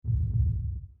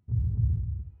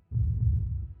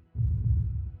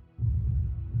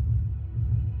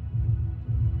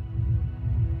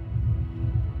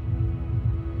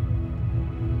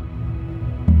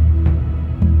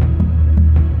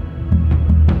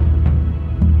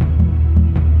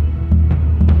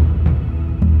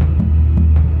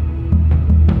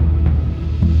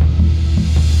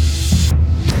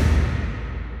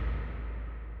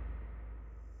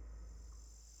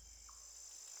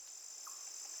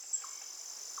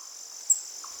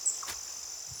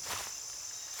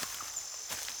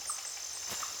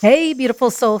Hey,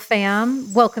 beautiful soul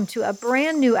fam. Welcome to a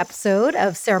brand new episode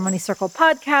of Ceremony Circle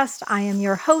Podcast. I am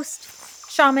your host,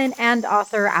 shaman and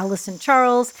author Allison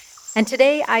Charles. And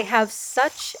today I have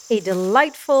such a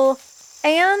delightful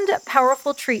and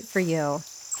powerful treat for you.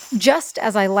 Just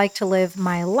as I like to live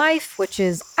my life, which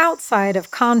is outside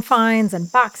of confines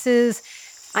and boxes,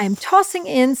 I am tossing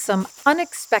in some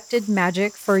unexpected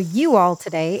magic for you all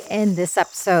today in this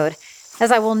episode,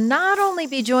 as I will not only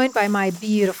be joined by my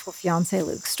beautiful fiance,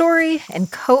 Luke Story, and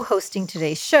co-hosting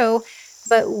today's show,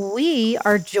 but we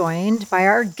are joined by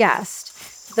our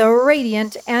guest, the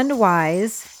radiant and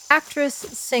wise actress,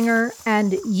 singer,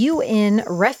 and UN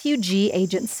Refugee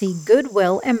Agency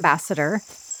Goodwill Ambassador,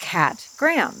 Kat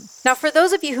Graham. Now, for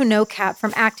those of you who know Kat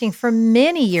from acting for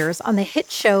many years on the hit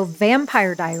show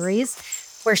Vampire Diaries,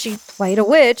 where she played a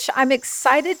witch, I'm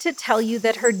excited to tell you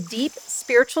that her deep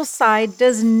spiritual side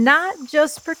does not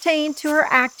just pertain to her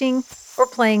acting or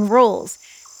playing roles.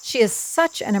 She is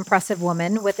such an impressive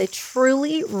woman with a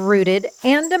truly rooted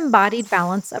and embodied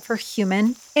balance of her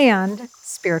human and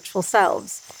spiritual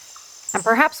selves. And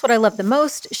perhaps what I love the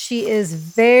most, she is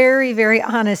very, very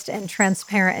honest and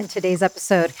transparent in today's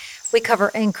episode. We cover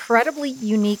incredibly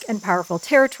unique and powerful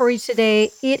territory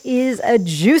today. It is a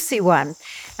juicy one.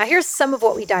 Now, here's some of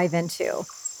what we dive into.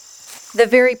 The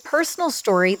very personal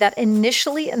story that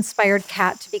initially inspired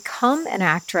Kat to become an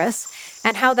actress,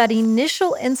 and how that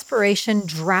initial inspiration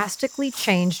drastically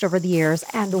changed over the years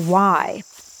and why.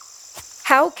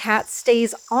 How Kat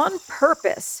stays on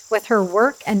purpose with her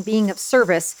work and being of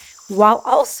service while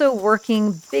also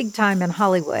working big time in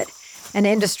Hollywood, an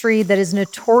industry that is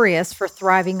notorious for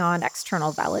thriving on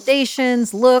external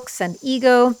validations, looks, and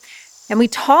ego. And we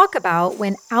talk about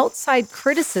when outside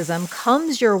criticism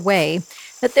comes your way,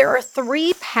 that there are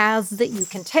three paths that you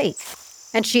can take.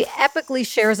 And she epically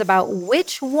shares about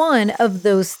which one of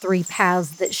those three paths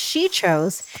that she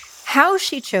chose, how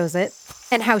she chose it,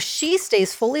 and how she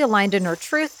stays fully aligned in her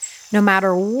truth, no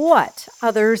matter what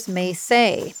others may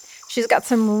say. She's got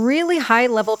some really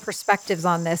high-level perspectives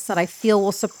on this that I feel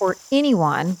will support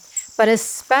anyone, but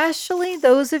especially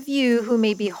those of you who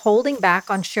may be holding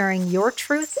back on sharing your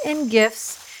truth and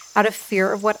gifts out of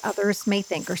fear of what others may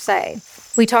think or say.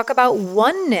 We talk about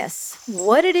oneness,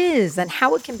 what it is, and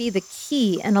how it can be the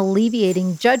key in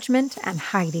alleviating judgment and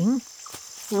hiding.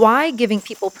 Why giving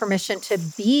people permission to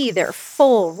be their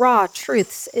full, raw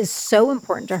truths is so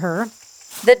important to her.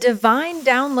 The divine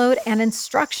download and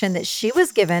instruction that she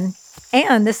was given,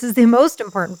 and this is the most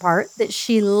important part, that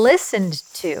she listened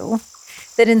to,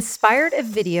 that inspired a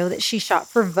video that she shot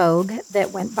for Vogue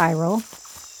that went viral.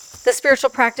 The spiritual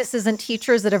practices and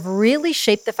teachers that have really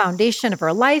shaped the foundation of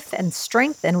her life and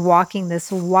strength in walking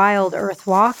this wild earth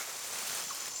walk.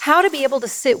 How to be able to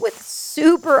sit with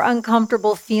super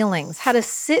uncomfortable feelings, how to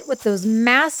sit with those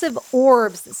massive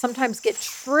orbs that sometimes get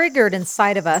triggered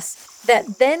inside of us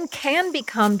that then can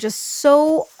become just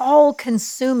so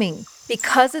all-consuming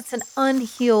because it's an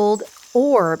unhealed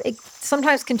orb. It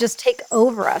sometimes can just take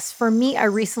over us. For me, I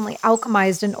recently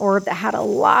alchemized an orb that had a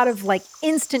lot of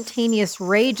instantaneous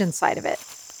rage inside of it.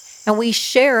 And we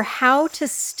share how to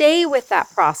stay with that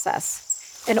process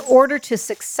in order to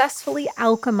successfully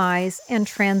alchemize and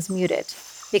transmute it.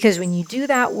 Because when you do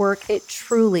that work, it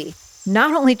truly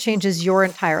not only changes your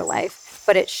entire life,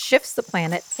 but it shifts the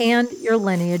planet and your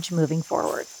lineage moving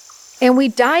forward. And we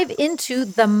dive into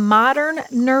the Modern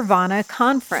Nirvana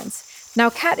Conference. Now,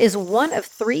 Kat is one of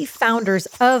three founders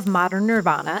of Modern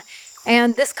Nirvana,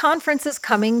 and this conference is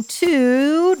coming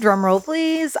to, drumroll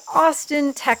please,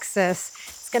 Austin, Texas.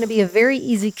 It's going to be a very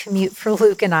easy commute for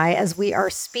Luke and I as we are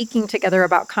speaking together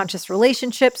about conscious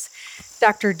relationships.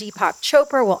 Dr. Deepak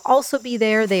Chopra will also be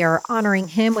there. They are honoring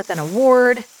him with an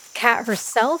award. Kat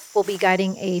herself will be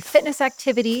guiding a fitness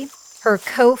activity. Her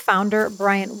co-founder,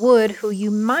 Bryant Wood, who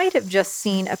you might have just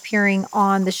seen appearing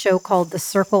on the show called The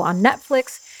Circle on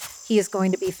Netflix, he is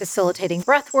going to be facilitating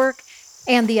breathwork.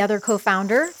 And the other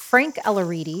co-founder, Frank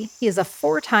Elleridi, he is a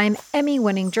 4-time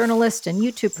Emmy-winning journalist and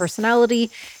YouTube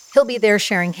personality. He'll be there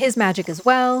sharing his magic as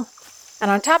well. And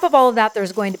on top of all of that,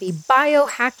 there's going to be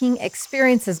biohacking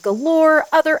experiences galore,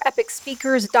 other epic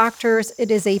speakers, doctors. It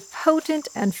is a potent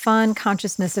and fun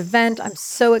consciousness event. I'm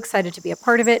so excited to be a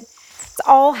part of it. It's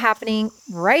all happening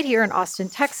right here in Austin,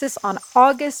 Texas on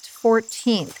August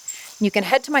 14th. You can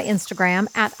head to my Instagram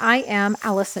at I am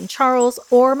Allison Charles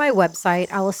or my website,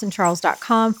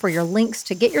 AllisonCharles.com, for your links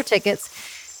to get your tickets.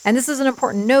 And this is an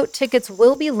important note, tickets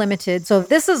will be limited. So if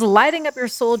this is lighting up your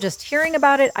soul just hearing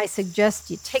about it, I suggest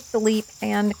you take the leap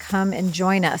and come and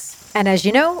join us. And as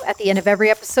you know, at the end of every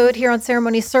episode here on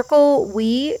Ceremony Circle,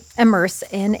 we immerse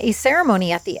in a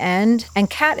ceremony at the end.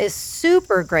 And Kat is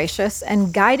super gracious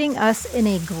and guiding us in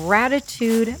a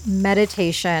gratitude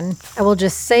meditation. I will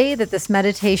just say that this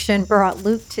meditation brought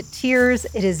Luke to tears.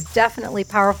 It is definitely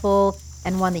powerful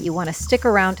and one that you want to stick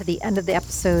around to the end of the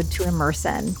episode to immerse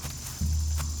in.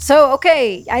 So,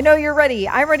 okay, I know you're ready.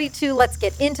 I'm ready too. Let's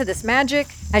get into this magic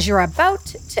as you're about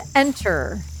to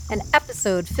enter an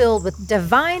episode filled with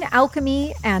divine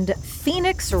alchemy and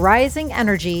phoenix rising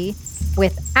energy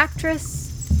with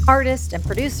actress, artist, and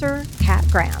producer Kat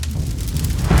Graham.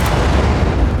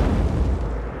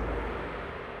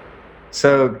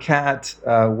 So, Kat,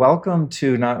 welcome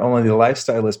to not only the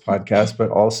Lifestylist podcast, but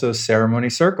also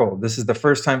Ceremony Circle. This is the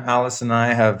first time Alice and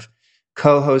I have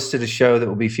co-hosted a show that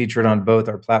will be featured on both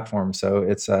our platforms. So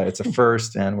it's a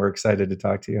first, and we're excited to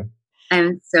talk to you.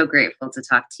 I'm so grateful to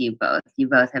talk to you both. You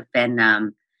both have been,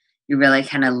 you're really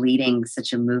kind of leading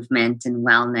such a movement in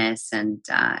wellness. And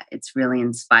it's really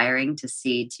inspiring to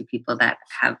see two people that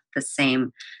have the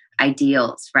same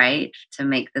ideals, right? To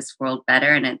make this world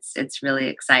better. And it's really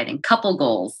exciting. Couple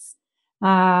goals. Oh,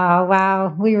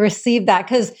 wow. We received that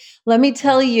because let me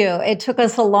tell you, it took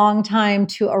us a long time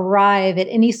to arrive at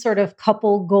any sort of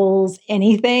couple goals,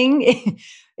 anything.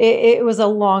 It was a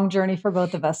long journey for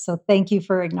both of us. So thank you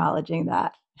for acknowledging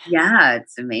that. Yeah,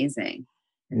 it's amazing.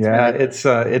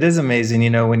 It is amazing.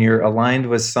 You know, when you're aligned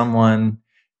with someone,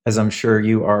 as I'm sure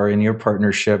you are in your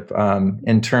partnership,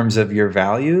 in terms of your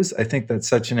values, I think that's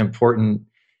such an important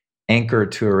anchor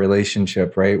to a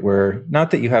relationship, right? Where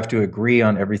not that you have to agree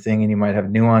on everything and you might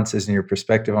have nuances in your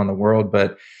perspective on the world,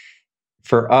 but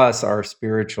for us, our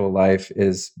spiritual life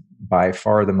is by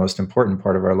far the most important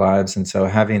part of our lives. And so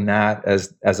having that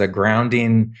as a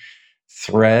grounding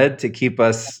thread to keep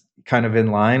us kind of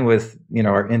in line with, you know,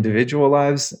 our individual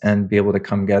lives and be able to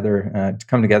come together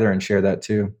and share that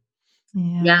too.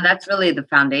 Yeah, that's really the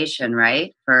foundation,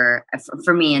 right? For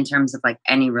me, in terms of like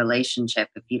any relationship,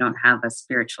 if you don't have a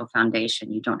spiritual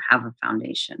foundation, you don't have a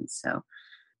foundation. So,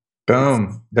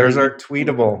 boom, there's our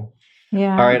tweetable.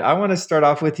 Yeah. All right, I want to start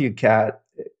off with you, Kat.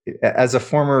 As a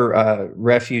former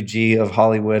refugee of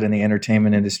Hollywood and the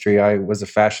entertainment industry, I was a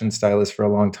fashion stylist for a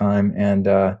long time, and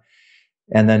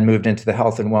then moved into the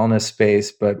health and wellness space.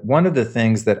 But one of the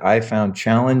things that I found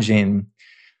challenging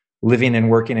living and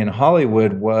working in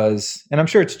Hollywood was, and I'm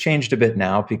sure it's changed a bit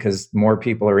now because more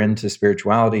people are into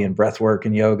spirituality and breath work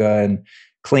and yoga and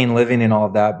clean living and all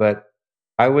of that. But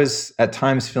I was at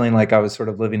times feeling like I was sort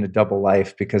of living a double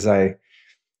life because I,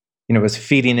 you know, was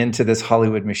feeding into this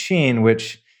Hollywood machine,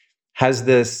 which has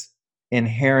this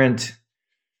inherent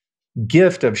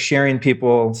gift of sharing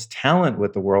people's talent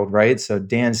with the world, right? So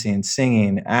dancing,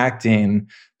 singing, acting,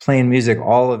 playing music,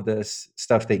 all of this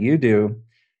stuff that you do.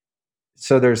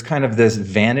 So there's kind of this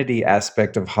vanity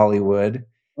aspect of Hollywood.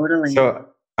 Totally. So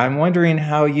I'm wondering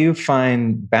how you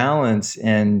find balance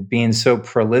in being so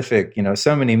prolific, you know,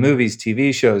 so many movies,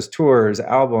 TV shows, tours,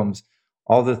 albums,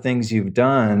 all the things you've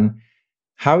done.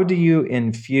 How do you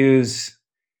infuse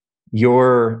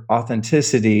your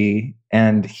authenticity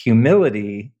and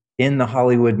humility in the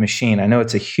Hollywood machine? I know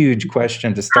it's a huge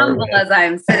question to start humble with. As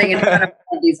I'm sitting in front of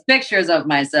these pictures of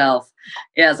myself.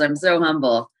 Yes, I'm so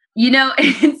humble. You know,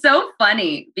 it's so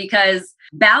funny because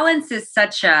balance is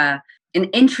such an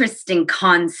interesting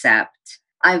concept.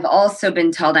 I've also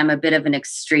been told I'm a bit of an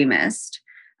extremist.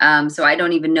 So I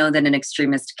don't even know that an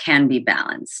extremist can be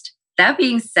balanced. That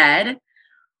being said,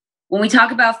 when we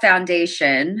talk about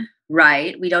foundation,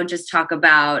 right, we don't just talk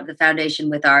about the foundation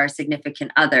with our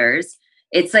significant others.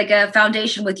 It's like a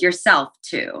foundation with yourself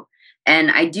too.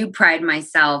 And I do pride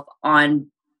myself on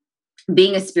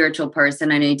being a spiritual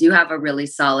person, and I do have a really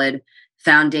solid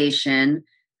foundation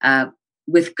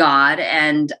with God,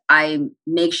 and I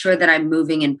make sure that I'm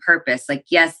moving in purpose. Like,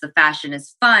 yes, the fashion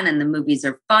is fun and the movies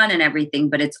are fun and everything,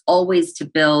 but it's always to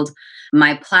build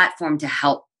my platform to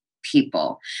help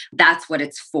people. That's what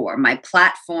it's for. My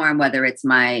platform, whether it's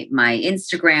my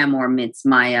Instagram or it's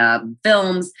my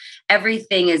films,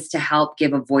 everything is to help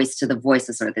give a voice to the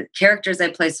voices or the characters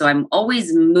I play. So I'm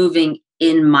always moving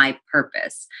in my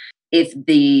purpose. If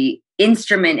the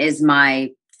instrument is my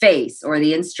face or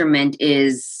the instrument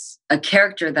is a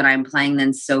character that I'm playing,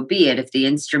 then so be it. If the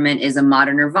instrument is a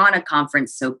Modern Nirvana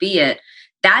conference, so be it.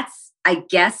 That's, I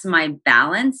guess, my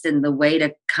balance and the way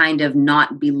to kind of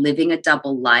not be living a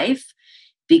double life,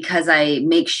 because I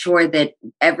make sure that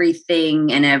everything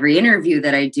and every interview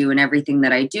that I do and everything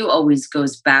that I do always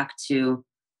goes back to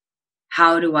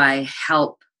how do I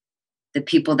help the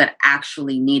people that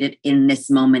actually need it in this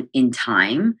moment in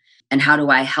time? And how do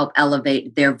I help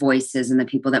elevate their voices and the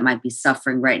people that might be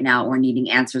suffering right now or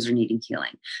needing answers or needing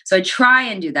healing? So I try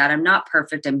and do that. I'm not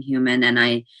perfect. I'm human, and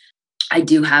I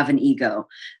do have an ego.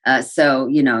 So,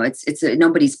 it's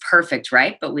nobody's perfect,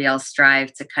 right? But we all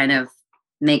strive to kind of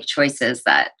make choices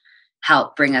that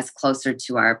help bring us closer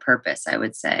to our purpose, I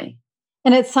would say.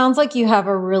 And it sounds like you have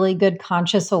a really good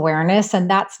conscious awareness, and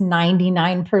that's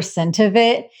 99% of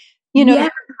it. Yeah.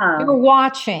 You're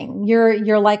watching,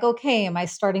 you're like, okay, am I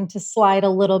starting to slide a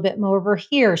little bit more over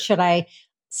here? Should I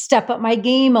step up my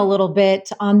game a little bit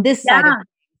on this side of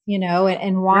things,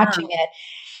 and watching it.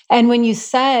 And when you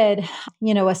said,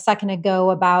 a second ago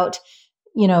about,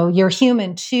 you're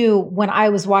human too, when I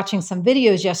was watching some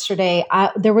videos yesterday,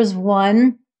 there was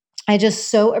one, I just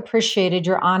so appreciated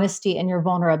your honesty and your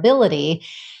vulnerability.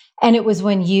 And it was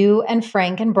when you and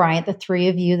Frank and Bryant, the three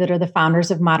of you that are the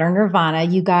founders of Modern Nirvana,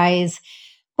 you guys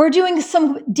were doing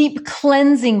some deep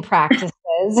cleansing practices.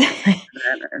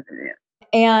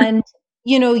 And,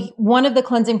 one of the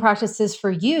cleansing practices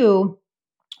for you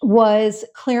was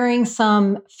clearing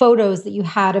some photos that you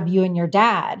had of you and your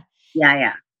dad.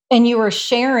 Yeah. And you were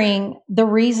sharing the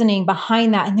reasoning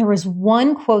behind that. And there was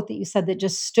one quote that you said that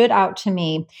just stood out to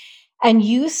me. And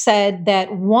you said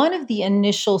that one of the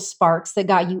initial sparks that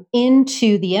got you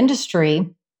into the industry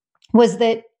was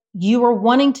that you were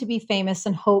wanting to be famous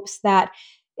in hopes that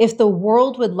if the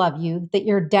world would love you, that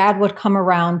your dad would come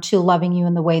around to loving you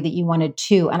in the way that you wanted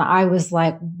to. And I was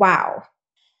like, wow,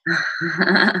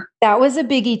 that was a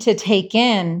biggie to take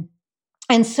in.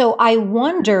 And so I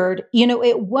wondered,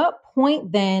 at what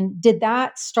point then did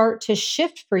that start to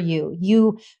shift for you?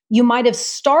 You might have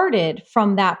started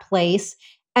from that place.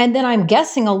 And then I'm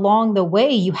guessing along the way,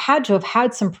 you had to have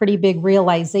had some pretty big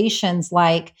realizations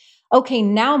like, okay,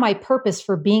 now my purpose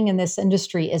for being in this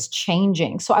industry is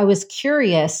changing. So I was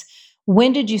curious,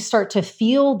 when did you start to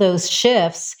feel those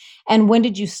shifts? And when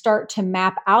did you start to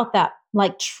map out that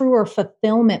like truer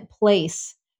fulfillment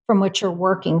place from which you're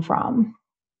working from?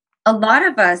 A lot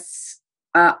of us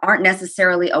aren't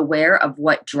necessarily aware of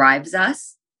what drives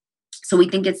us. So we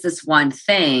think it's this one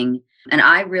thing. And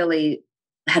I really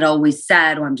had always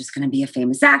said, I'm just going to be a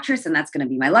famous actress and that's going to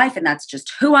be my life. And that's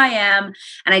just who I am.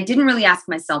 And I didn't really ask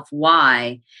myself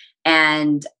why.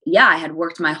 And I had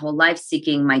worked my whole life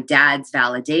seeking my dad's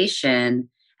validation,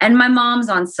 and my mom's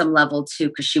on some level too,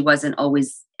 because she wasn't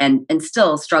always and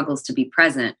still struggles to be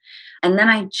present. And then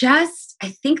I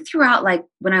think throughout like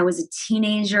when I was a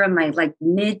teenager in my like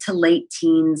mid to late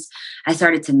teens, I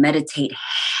started to meditate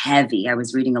heavy. I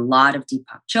was reading a lot of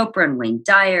Deepak Chopra and Wayne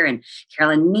Dyer and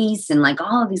Carolyn Meese and like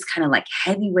all of these kind of like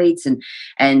heavyweights and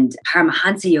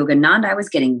Paramahansa Yogananda. I was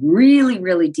getting really,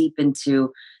 really deep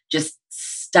into just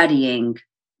studying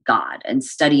God and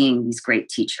studying these great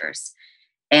teachers.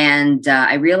 And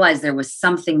I realized there was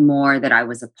something more that I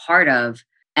was a part of,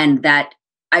 and that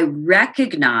I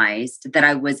recognized that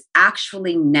I was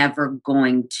actually never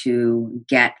going to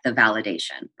get the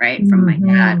validation, right, from my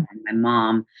dad and my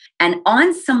mom. And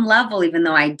on some level, even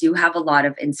though I do have a lot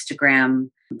of Instagram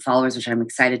followers, which I'm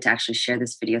excited to actually share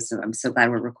this video, so I'm so glad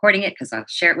we're recording it because I'll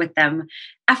share it with them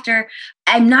after,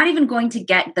 I'm not even going to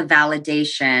get the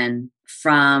validation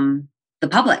from the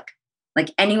public.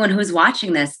 Like anyone who's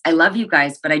watching this, I love you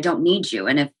guys, but I don't need you.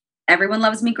 And if everyone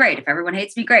loves me, great. If everyone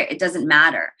hates me, great. It doesn't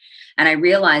matter. And I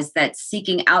realized that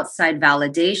seeking outside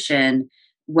validation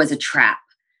was a trap,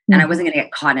 and I wasn't going to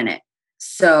get caught in it.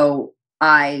 So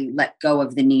I let go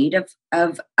of the need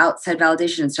of outside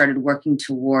validation and started working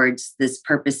towards this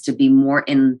purpose to be more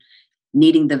in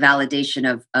needing the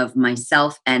validation of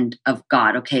myself and of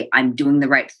God. Okay, I'm doing the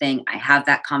right thing. I have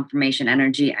that confirmation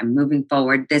energy. I'm moving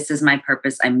forward. This is my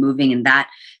purpose. I'm moving in that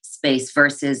space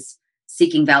versus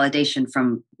seeking validation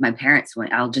from my parents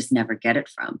when I'll just never get it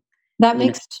from. That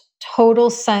makes total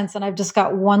sense. And I've just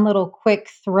got one little quick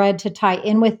thread to tie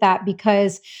in with that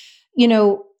because,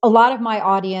 a lot of my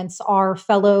audience are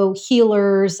fellow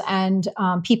healers and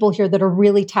people here that are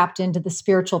really tapped into the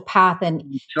spiritual path and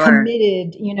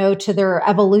committed, to their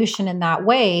evolution in that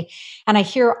way. And I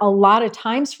hear a lot of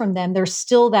times from them, there's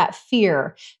still that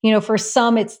fear. For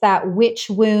some, it's that witch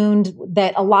wound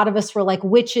that a lot of us were like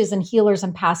witches and healers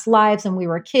in past lives and we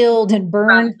were killed and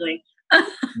burned.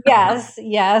 Yes.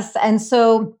 And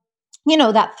so,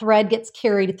 that thread gets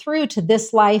carried through to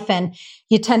this life, and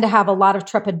you tend to have a lot of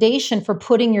trepidation for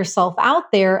putting yourself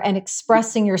out there and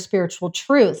expressing your spiritual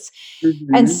truths.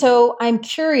 And so I'm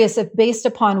curious if, based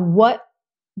upon what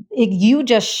you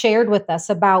just shared with us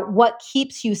about what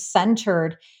keeps you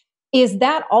centered, is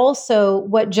that also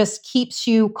what just keeps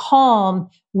you calm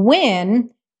when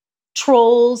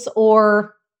trolls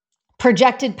or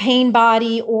projected pain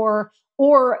body or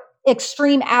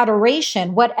extreme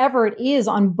adoration, whatever it is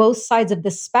on both sides of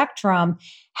the spectrum.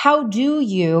 How do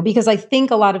you, because I think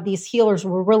a lot of these healers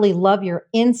will really love your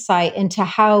insight into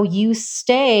how you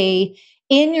stay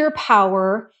in your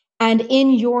power and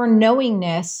in your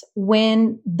knowingness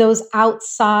when those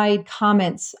outside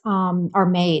comments are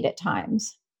made at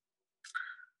times.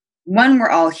 One, we're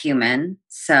all human.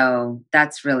 So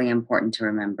that's really important to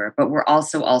remember. But we're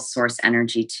also all source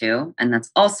energy too. And that's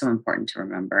also important to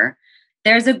remember.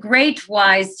 There's a great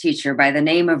wise teacher by the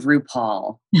name of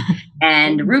RuPaul.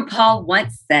 And RuPaul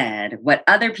once said, what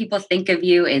other people think of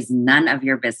you is none of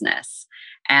your business.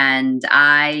 And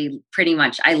I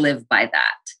live by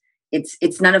that.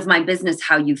 It's none of my business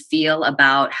how you feel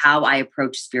about how I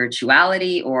approach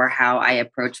spirituality or how I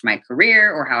approach my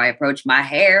career or how I approach my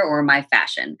hair or my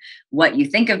fashion. What you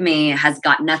think of me has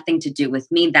got nothing to do with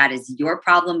me. That is your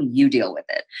problem. You deal with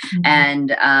it. Mm-hmm.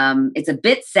 And it's a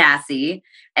bit sassy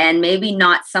and maybe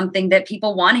not something that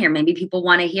people want to hear. Maybe people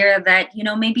want to hear that,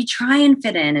 maybe try and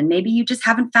fit in and maybe you just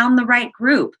haven't found the right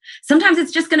group. Sometimes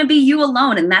it's just going to be you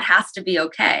alone and that has to be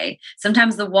okay.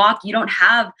 Sometimes the walk, you don't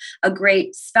have a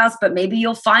great spouse, but maybe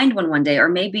you'll find one day or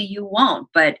maybe you won't.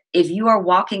 But if you are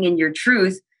walking in your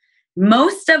truth,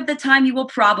 most of the time you will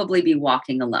probably be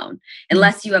walking alone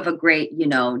unless you have a great,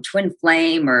 twin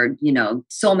flame or,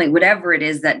 soulmate, whatever it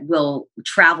is that will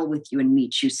travel with you and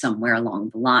meet you somewhere along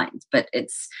the lines. But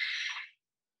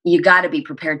you got to be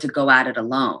prepared to go at it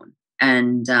alone.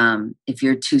 And if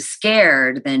you're too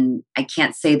scared, then I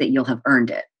can't say that you'll have earned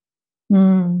it.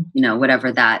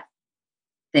 Whatever that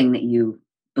thing that you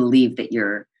believe that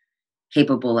you're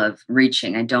capable of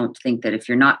reaching. I don't think that if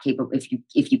you're not capable, if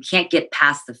you can't get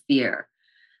past the fear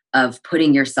of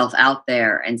putting yourself out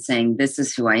there and saying, this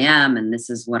is who I am and this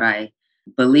is what I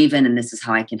believe in and this is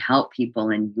how I can help people,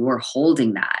 and you're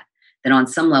holding that, then on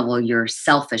some level you're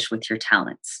selfish with your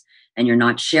talents and you're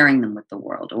not sharing them with the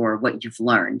world or what you've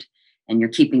learned and you're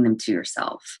keeping them to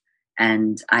yourself.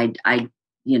 And I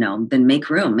then make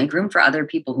room for other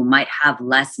people who might have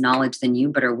less knowledge than you,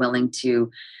 but are willing to,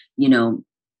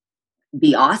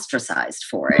 be ostracized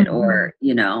for it. Or,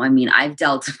 I've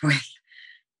dealt with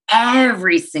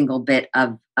every single bit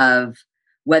of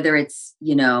whether it's,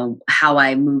 how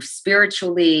I move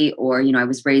spiritually or, I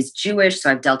was raised Jewish. So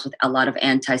I've dealt with a lot of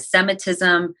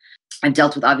anti-Semitism. I've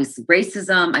dealt with obviously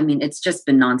racism. It's just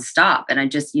been nonstop. And I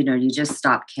just, you just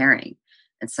stop caring.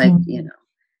 It's like,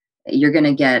 you're going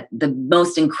to get the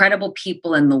most incredible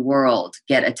people in the world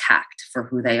get attacked for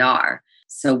who they are.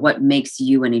 So what makes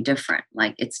you any different?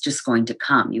 Like, it's just going to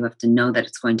come. You have to know that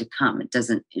it's going to come.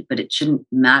 But it shouldn't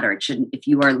matter. If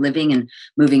you are living and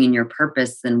moving in your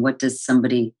purpose, then what does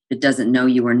somebody that doesn't know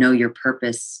you or know your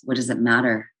purpose, what does it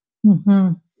matter?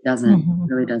 It doesn't. It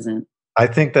really doesn't. I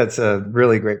think that's a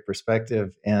really great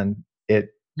perspective. And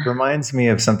it reminds me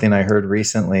of something I heard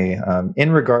recently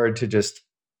in regard to just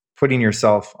putting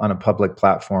yourself on a public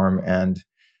platform and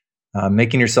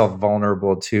making yourself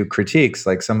vulnerable to critiques,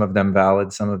 like some of them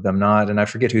valid, some of them not. And I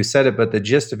forget who said it, but the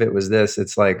gist of it was this.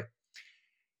 It's like,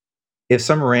 if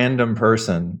some random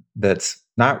person that's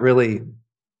not really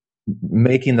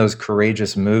making those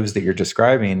courageous moves that you're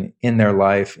describing in their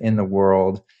life, in the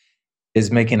world, is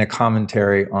making a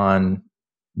commentary on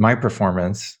my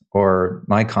performance or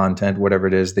my content, whatever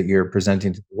it is that you're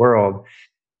presenting to the world,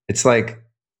 it's like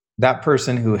that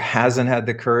person who hasn't had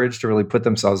the courage to really put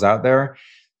themselves out there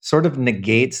sort of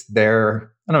negates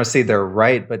their, I don't want to say they're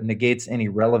right, but negates any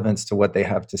relevance to what they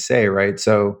have to say, right?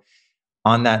 So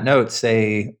on that note,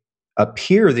 say a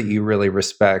peer that you really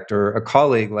respect or a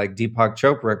colleague like Deepak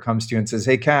Chopra comes to you and says,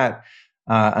 hey, Kat,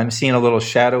 I'm seeing a little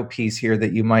shadow piece here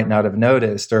that you might not have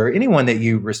noticed, or anyone that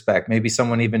you respect, maybe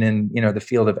someone even in, the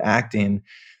field of acting.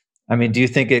 Do you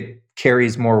think it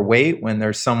carries more weight when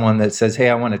there's someone that says,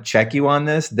 hey, I want to check you on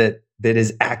this, that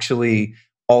is actually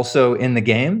also in the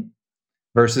game,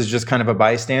 versus just kind of a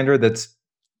bystander that's,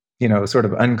 sort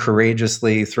of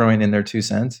uncourageously throwing in their 2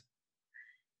 cents?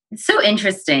 It's so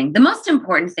interesting. The most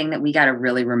important thing that we got to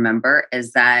really remember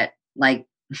is that, like,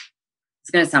 it's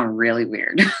going to sound really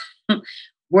weird.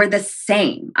 We're the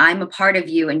same. I'm a part of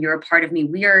you and you're a part of me.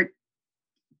 We are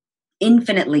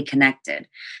infinitely connected.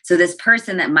 So this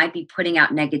person that might be putting out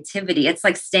negativity, it's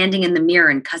like standing in the mirror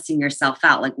and cussing yourself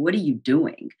out. Like, what are you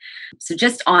doing? So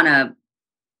just on a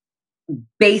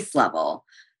base level,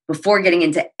 before getting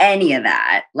into any of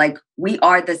that, like we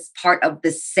are this part of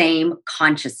the same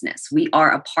consciousness. We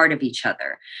are a part of each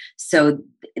other. So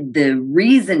the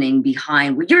reasoning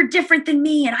behind, well, you're different than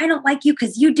me and I don't like you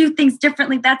because you do things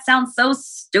differently, that sounds so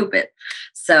stupid.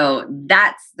 So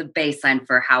that's the baseline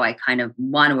for how I kind of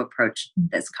want to approach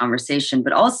this conversation.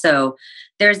 But also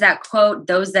there's that quote,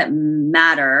 those that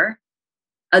mind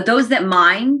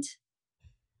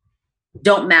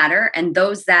don't matter, and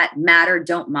those that matter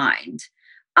don't mind.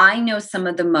 I know some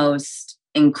of the most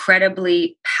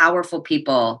incredibly powerful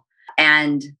people,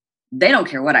 and they don't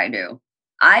care what I do.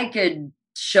 I could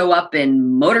show up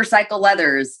in motorcycle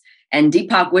leathers and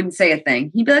Deepak wouldn't say a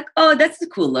thing. He'd be like, oh, that's a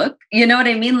cool look. You know what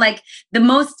I mean? Like the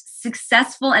most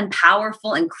successful and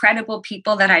powerful, incredible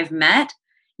people that I've met,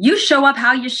 you show up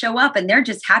how you show up and they're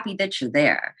just happy that you're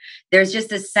there. There's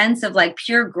just a sense of like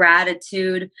pure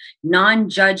gratitude,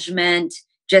 non-judgment,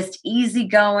 just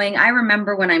easygoing. I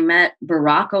remember when I met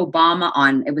Barack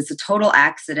Obama it was a total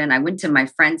accident. I went to my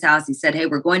friend's house. He said, hey,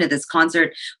 we're going to this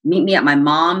concert. Meet me at my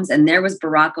mom's. And there was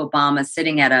Barack Obama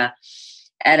sitting at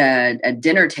a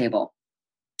dinner table.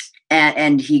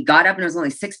 And he got up and there was only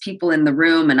 6 people in the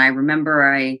room. And I remember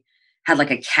I had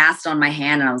like a cast on my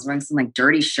hand and I was wearing some like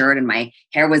dirty shirt and my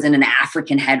hair was in an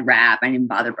African head wrap. I didn't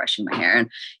bother brushing my hair. And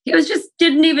he was just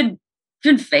didn't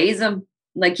faze him.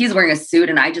 Like he's wearing a suit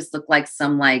and I just look like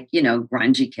some like,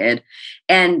 grungy kid.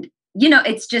 And,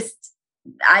 it's just,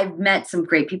 I've met some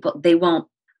great people.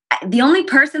 The only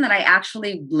person that I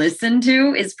actually listen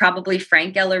to is probably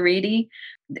Frank Elleriti.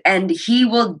 And he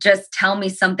will just tell me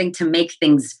something to make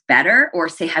things better or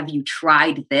say, have you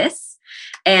tried this?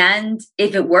 And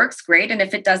if it works, great. And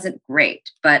if it doesn't,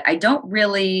 great. But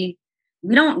we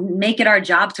don't make it our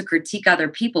job to critique other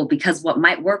people because what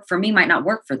might work for me might not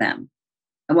work for them.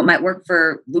 And what might work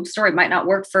for Luke Story might not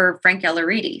work for Frank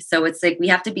Elleriti. So it's like we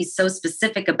have to be so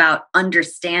specific about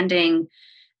understanding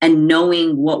and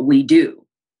knowing what we do,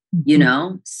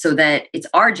 so that it's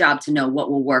our job to know what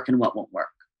will work and what won't work.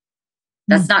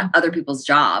 That's not other people's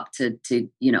job to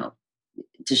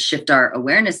shift our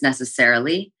awareness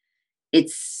necessarily.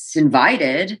 It's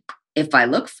invited if I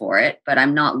look for it, but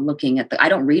I'm not looking I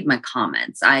don't read my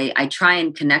comments. I try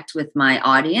and connect with my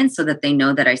audience so that they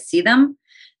know that I see them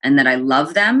and that I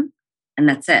love them. And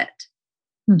that's it.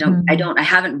 I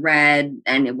haven't read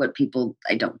I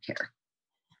don't care.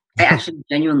 I actually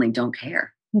genuinely don't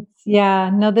care.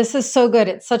 This is so good.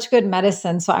 It's such good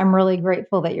medicine. So I'm really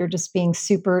grateful that you're just being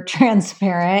super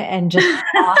transparent and just.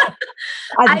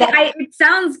 It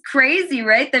sounds crazy,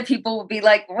 right? That people will be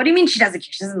like, "What do you mean she doesn't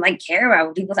care? She doesn't like care about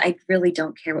what people?" I really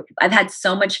don't care what people. I've had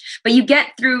so much, but you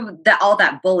get through all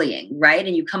that bullying, right?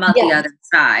 And you come out the other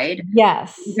side.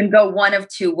 Yes, you can go one of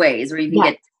 2 ways, where you can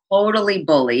get totally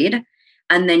bullied.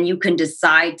 And then you can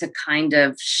decide to kind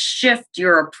of shift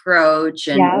your approach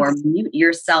or mute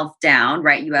yourself down,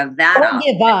 right? You have that Or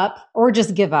give up, or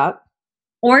just give up.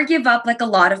 Or give up like a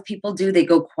lot of people do. They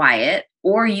go quiet.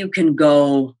 Or you can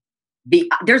go,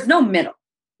 there's no middle,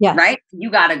 right? You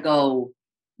got to go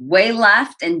way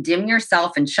left and dim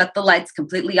yourself and shut the lights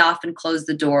completely off and close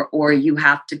the door. Or you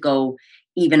have to go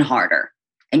even harder.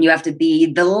 And you have to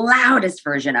be the loudest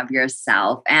version of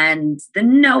yourself and the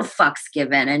no fucks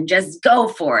given and just go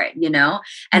for it, And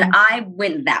I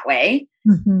went that way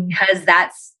because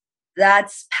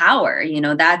that's power,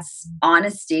 that's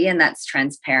honesty and that's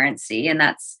transparency and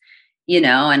that's,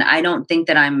 and I don't think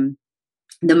that I'm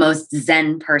the most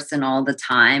Zen person all the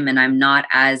time. And I'm not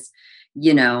as,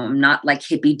 I'm not like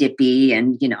hippy dippy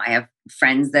and, I have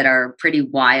friends that are pretty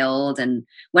wild. And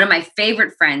one of my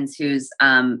favorite friends who's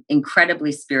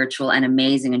incredibly spiritual and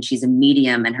amazing, and she's a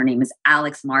medium, and her name is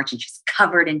Alex March, and she's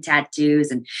covered in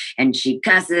tattoos and she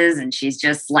cusses and she's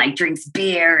just like drinks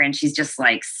beer and she's just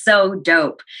like so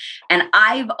dope. And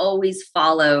I've always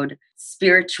followed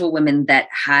spiritual women that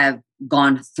have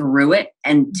gone through it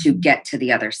and to get to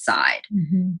the other side.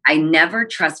 I never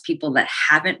trust people that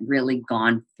haven't really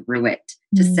gone through it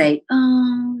to say,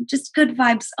 oh, just good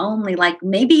vibes only. Like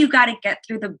maybe you got to get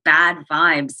through the bad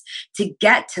vibes to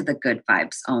get to the good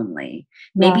vibes only.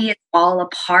 Maybe it's all a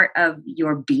part of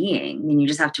your being and you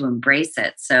just have to embrace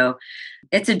it. So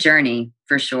it's a journey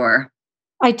for sure.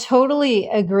 I totally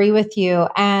agree with you.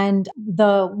 And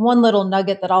the one little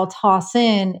nugget that I'll toss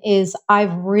in is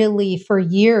I've really, for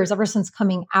years, ever since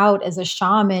coming out as a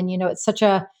shaman, it's such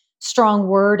a strong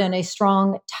word and a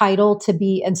strong title to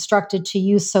be instructed to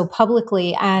use so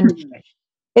publicly. And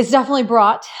it's definitely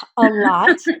brought a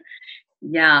lot.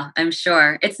 Yeah, I'm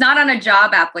sure. It's not on a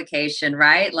job application,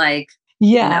 right? Like,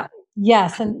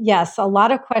 Yes. And yes, a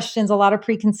lot of questions, a lot of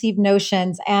preconceived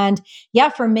notions. And yeah,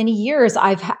 for many years,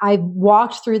 I've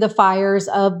walked through the fires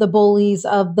of the bullies,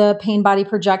 of the pain body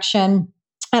projection.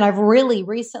 And I've really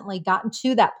recently gotten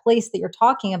to that place that you're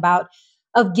talking about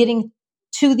of getting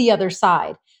to the other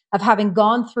side, of having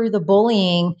gone through the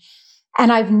bullying.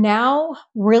 And I've now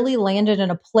really landed in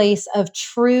a place of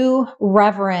true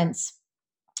reverence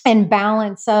and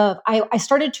balance of I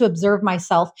started to observe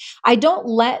myself. I don't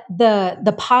let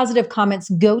the positive comments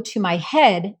go to my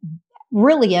head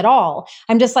really at all.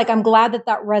 I'm just like, I'm glad that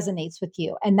that resonates with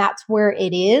you. And that's where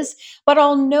it is. But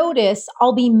I'll notice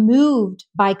I'll be moved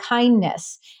by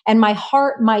kindness, and my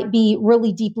heart might be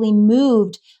really deeply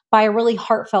moved by a really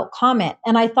heartfelt comment.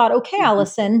 And I thought, okay,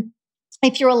 Allison,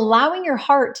 if you're allowing your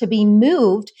heart to be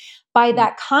moved by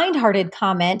that kind hearted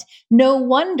comment, no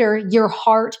wonder your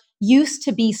heart used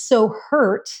to be so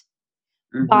hurt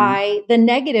by the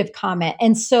negative comment.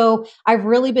 And so I've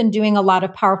really been doing a lot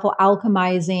of powerful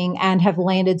alchemizing and have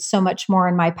landed so much more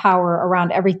in my power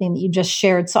around everything that you just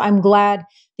shared. So I'm glad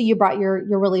that you brought your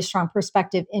really strong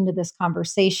perspective into this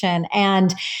conversation.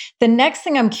 And the next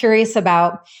thing I'm curious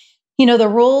about, the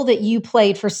role that you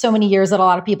played for so many years that a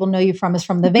lot of people know you from is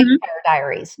from the Vampire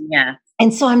Diaries. Yeah.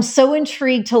 And so I'm so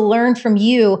intrigued to learn from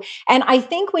you. And I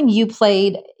think when you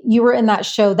were in that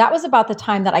show, that was about the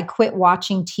time that I quit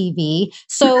watching TV.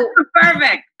 So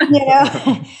perfect.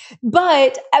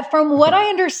 But from what I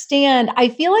understand, I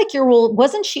feel like your role,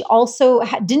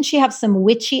 didn't she have some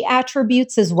witchy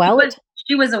attributes as well?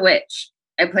 She was a witch.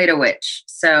 I played a witch.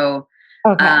 So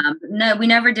okay. No, we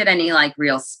never did any like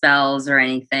real spells or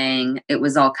anything. It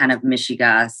was all kind of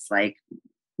Mishigas, like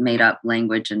made up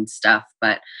language and stuff.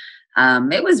 But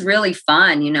it was really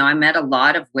fun. I met a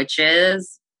lot of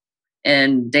witches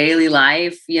in daily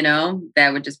life, that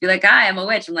would just be like, hi, I'm a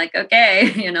witch. I'm like,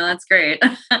 okay, that's great.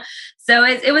 So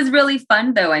it was really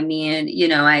fun though. I mean,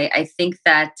 I think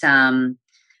that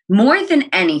more than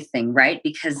anything, right?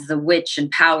 Because the witch and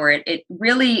power, it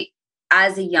really,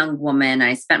 as a young woman,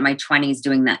 I spent my 20s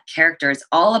doing that character. It's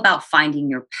all about finding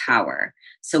your power.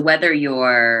 So whether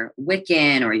you're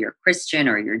Wiccan or you're Christian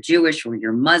or you're Jewish or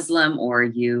you're Muslim or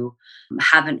you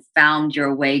haven't found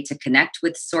your way to connect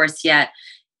with Source yet,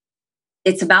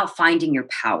 it's about finding your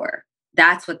power.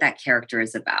 That's what that character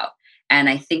is about. And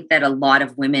I think that a lot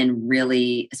of women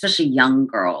really, especially young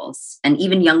girls, and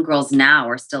even young girls now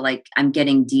are still like, I'm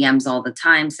getting DMs all the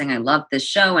time saying, I love this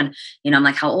show. And, I'm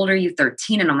like, how old are you?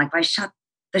 13. And I'm like, I shot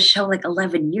the show like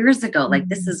 11 years ago. Like,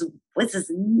 this is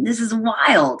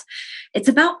wild. It's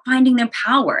about finding their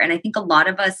power. And I think a lot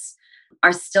of us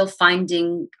are still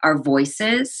finding our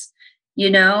voices,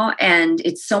 and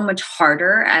it's so much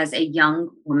harder as a young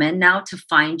woman now to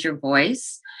find your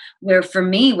voice. Where for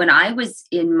me, when I was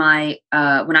when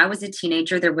I was a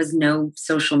teenager, there was no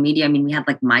social media. I mean, we had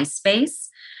like MySpace,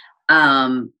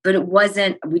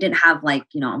 but we didn't have like,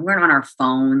 we weren't on our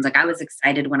phones. Like I was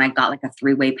excited when I got like a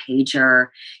 3-way pager.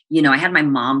 I had my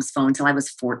mom's phone till I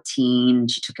was 14.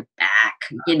 She took it back.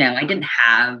 I didn't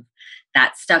have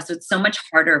that stuff. So it's so much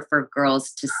harder for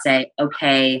girls to say,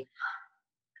 okay,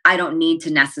 I don't need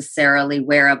to necessarily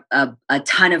wear a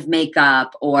ton of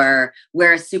makeup or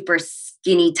wear a super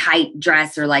skinny tight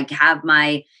dress or like have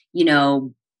my,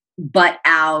 butt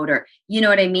out or, you know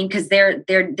what I mean? Because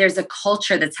there's a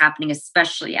culture that's happening,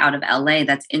 especially out of LA,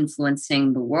 that's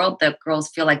influencing the world, that girls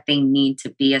feel like they need to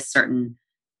be a certain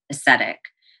aesthetic.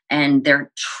 And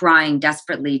they're trying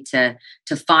desperately to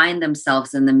find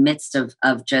themselves in the midst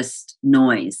of just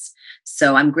noise.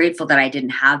 So I'm grateful that I didn't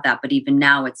have that. But even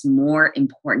now, it's more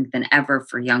important than ever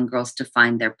for young girls to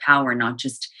find their power, not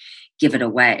just give it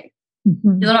away.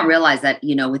 Mm-hmm. People don't realize that,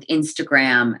 with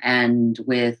Instagram and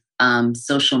with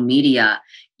social media,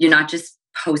 you're not just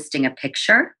posting a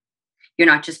picture. You're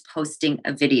not just posting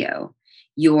a video.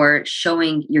 You're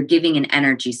giving an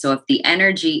energy. So if the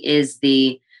energy is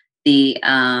the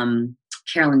Carolyn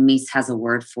Meese has a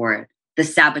word for it, the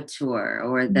saboteur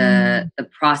or the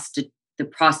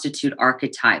prostitute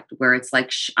archetype, where it's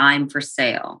like, I'm for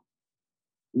sale.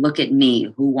 Look at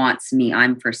me. Who wants me?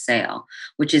 I'm for sale,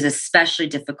 which is especially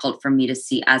difficult for me to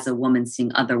see as a woman,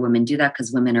 seeing other women do that,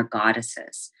 because women are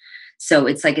goddesses. So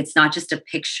it's like, it's not just a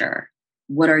picture.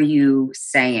 What are you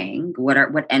saying? What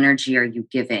energy are you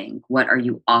giving? What are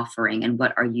you offering? And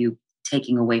what are you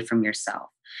taking away from yourself?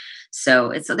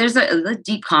 So there's a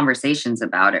deep conversations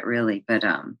about it, really. But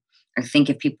I think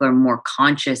if people are more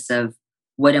conscious of,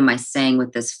 what am I saying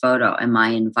with this photo? Am I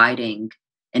inviting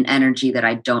an energy that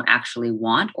I don't actually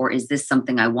want? Or is this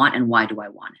something I want, and why do I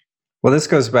want it? Well, this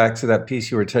goes back to that piece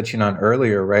you were touching on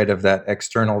earlier, right? Of that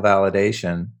external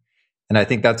validation. And I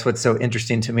think that's what's so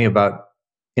interesting to me about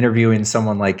interviewing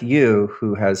someone like you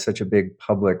who has such a big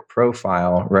public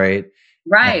profile, right?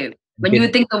 Right. When you Get-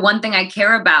 would think the one thing I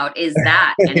care about is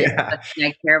that, and it's the yeah. thing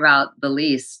I care about the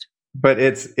least. But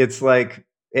it's like,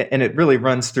 and it really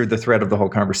runs through the thread of the whole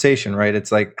conversation, right?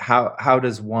 It's like, how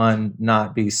does one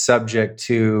not be subject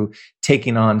to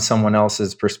taking on someone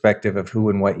else's perspective of who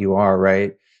and what you are,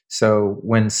 right? So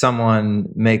when someone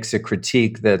makes a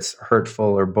critique that's hurtful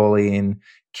or bullying,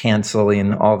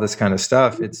 canceling, all this kind of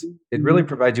stuff, it really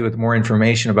provides you with more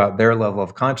information about their level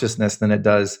of consciousness than it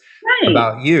does Right.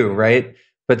 about you, right?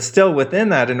 But still within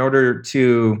that, in order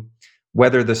to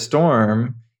weather the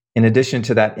storm, in addition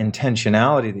to that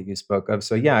intentionality that you spoke of.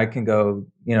 So yeah, I can go,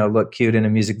 look cute in a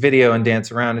music video and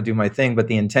dance around and do my thing, but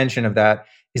the intention of that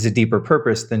is a deeper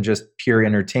purpose than just pure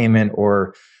entertainment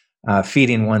or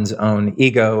feeding one's own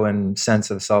ego and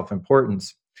sense of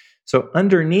self-importance. So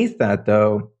underneath that,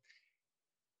 though,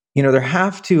 there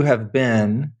have to have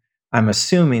been, I'm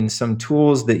assuming, some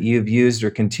tools that you've used or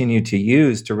continue to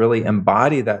use to really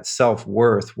embody that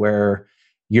self-worth, where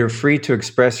you're free to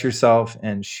express yourself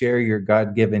and share your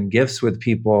God-given gifts with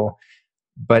people,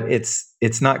 but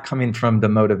it's not coming from the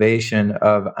motivation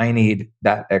of, I need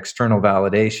that external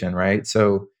validation, right?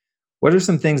 So what are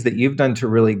some things that you've done to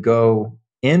really go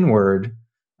inward?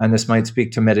 And this might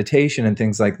speak to meditation and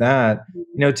things like that,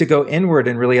 to go inward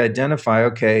and really identify,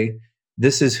 okay,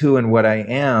 this is who and what I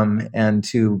am, and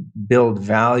to build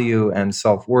value and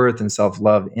self-worth and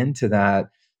self-love into that,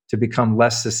 to become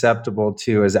less susceptible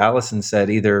to, as Allison said,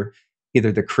 either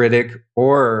the critic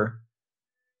or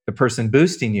the person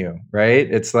boosting you, right?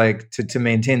 It's like to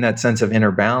maintain that sense of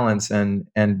inner balance and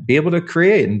be able to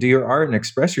create and do your art and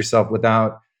express yourself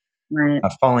without Right.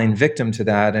 falling victim to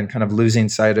that and kind of losing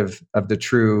sight of the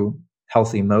true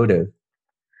healthy motive.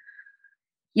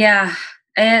 Yeah.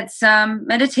 It's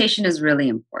meditation is really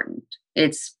important.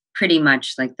 It's pretty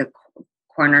much like the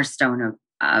cornerstone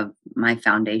of my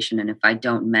foundation. And if I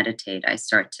don't meditate, I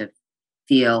start to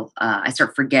feel, I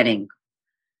start forgetting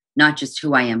not just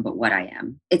who I am, but what I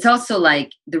am. It's also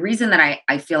like the reason that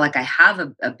I feel like I have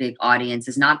a big audience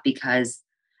is not because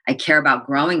I care about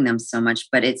growing them so much,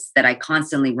 but it's that I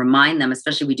constantly remind them,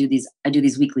 especially I do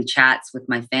these weekly chats with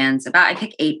my fans I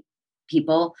pick 8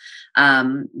 people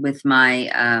with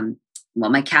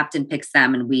my captain picks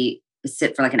them, and we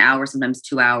sit for like an hour, sometimes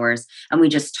 2 hours, and we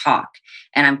just talk.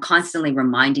 And I'm constantly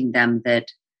reminding them that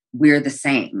we're the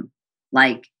same.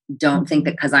 Like, don't think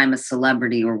that because I'm a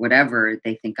celebrity or whatever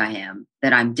they think I am,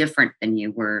 that I'm different than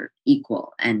you. We're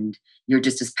equal, and you're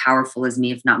just as powerful as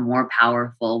me, if not more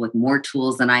powerful, with more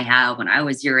tools than I have when I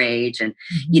was your age. And,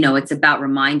 it's about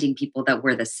reminding people that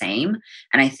we're the same.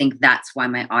 And I think that's why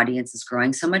my audience is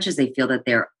growing so much, is they feel that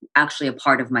they're actually a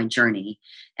part of my journey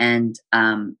and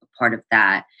a part of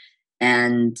that.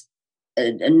 And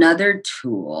another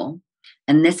tool,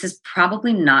 and this is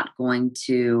probably not going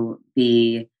to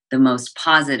be the most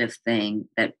positive thing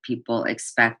that people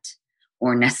expect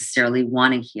or necessarily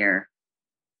want to hear,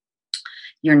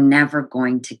 you're never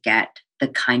going to get the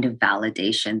kind of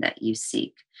validation that you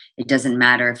seek. It doesn't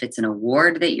matter if it's an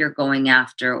award that you're going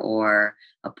after, or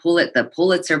the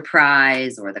Pulitzer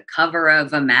Prize, or the cover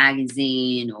of a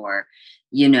magazine, or,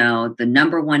 the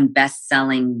 #1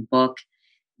 best-selling book.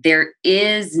 There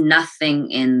is nothing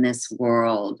in this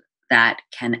world that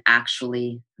can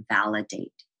actually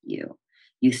validate you.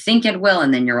 You think it will,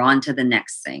 and then you're on to the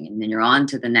next thing, and then you're on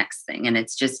to the next thing. And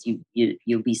it's just,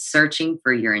 you'll be searching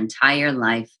for your entire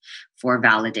life for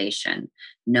validation.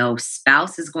 No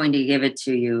spouse is going to give it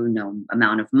to you, no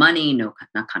amount of money, no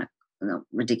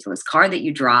ridiculous car that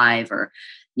you drive, or,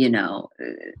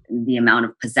 the amount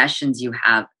of possessions you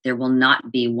have. There will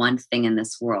not be one thing in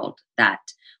this world that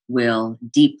will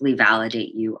deeply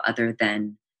validate you other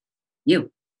than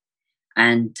you.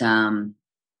 And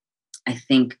I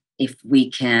think if we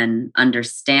can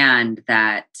understand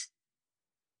that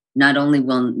not only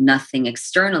will nothing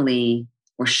externally,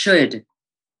 or should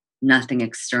nothing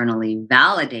externally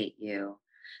validate you,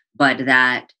 but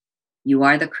that you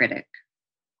are the critic,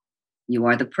 you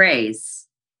are the praise,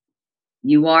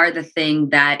 you are the thing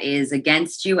that is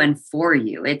against you and for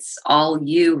you. It's all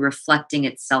you reflecting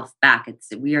itself back.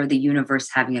 We are the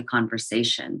universe having a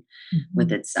conversation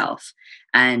with itself.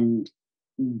 And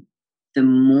the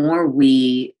more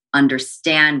we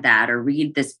understand that, or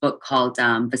read this book called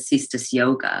Vasistas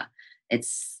Yoga,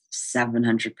 it's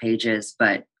 700 pages,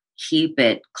 but keep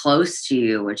it close to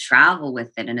you or travel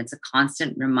with it. And it's a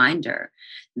constant reminder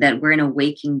that we're in a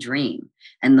waking dream.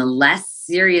 And the less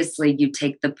seriously you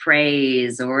take the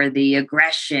praise or the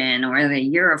aggression or the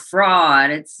you're a fraud,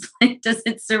 it's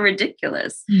so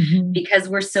ridiculous because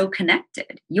we're so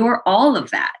connected. You're all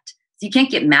of that. So you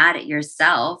can't get mad at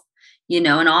yourself.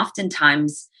 and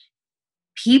oftentimes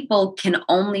people can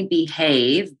only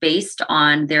behave based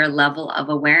on their level of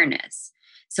awareness.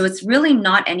 So it's really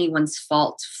not anyone's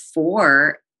fault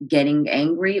for getting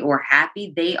angry or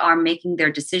happy. They are making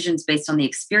their decisions based on the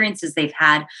experiences they've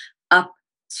had up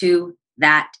to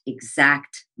that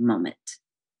exact moment.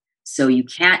 So you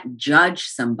can't judge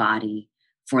somebody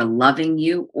for loving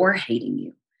you or hating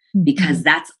you, because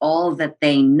that's all that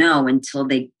they know until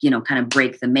they, kind of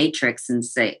break the matrix and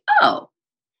say, oh,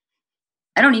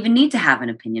 I don't even need to have an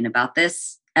opinion about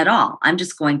this at all. I'm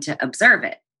just going to observe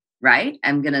it, right?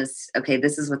 I'm going to, okay,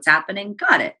 this is what's happening.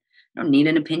 Got it. I don't need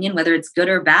an opinion, whether it's good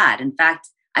or bad. In fact,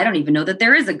 I don't even know that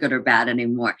there is a good or bad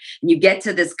anymore. And you get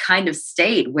to this kind of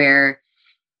state where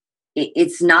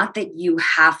it's not that you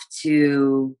have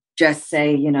to just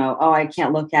say, oh, I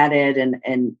can't look at it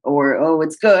or, oh,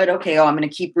 it's good. Okay. Oh, I'm going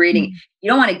to keep reading. You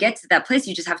don't want to get to that place.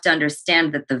 You just have to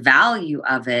understand that the value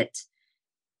of it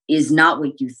is not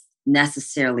what you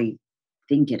necessarily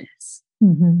think it is. You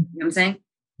know what I'm saying?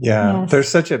 Yeah. Yes. There's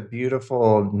such a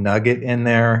beautiful nugget in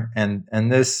there. And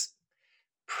this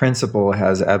principle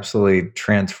has absolutely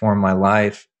transformed my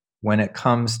life when it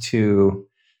comes to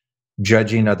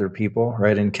judging other people,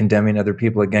 right? And condemning other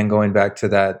people. Again, going back to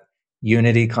that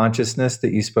unity consciousness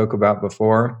that you spoke about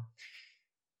before.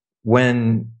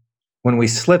 When we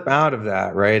slip out of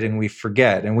that, right, and we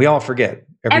forget, and we all forget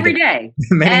every day.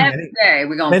 Every day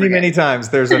we're going many times.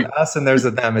 There's an us and there's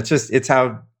a them. It's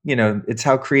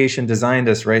how creation designed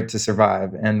us, right, to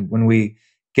survive. And when we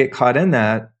get caught in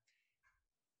that,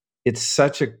 it's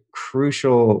such a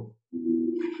crucial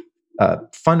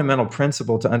fundamental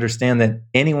principle to understand that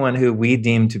anyone who we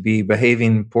deem to be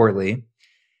behaving poorly,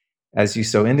 as you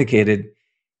so indicated,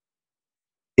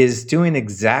 is doing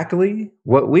exactly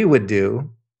what we would do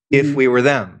if we were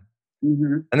them.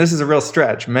 And this is a real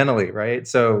stretch mentally, right?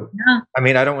 So, I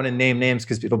mean, I don't want to name names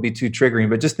because it'll be too triggering,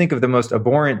 but just think of the most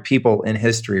abhorrent people in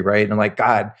history, right? And like,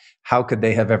 God, how could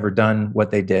they have ever done what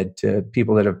they did to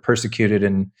people that have persecuted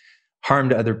and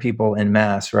harmed other people in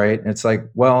mass, right? And it's like,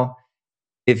 well,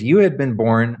 if you had been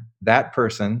born that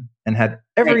person and had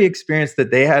every experience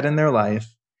that they had in their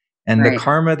life and the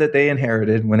karma that they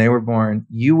inherited when they were born,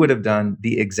 you would have done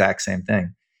the exact same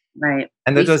thing. Right.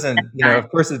 And that doesn't, of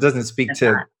course, it doesn't speak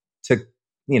to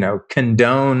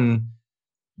condone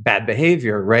bad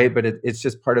behavior, right? But it's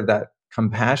just part of that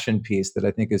compassion piece that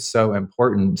I think is so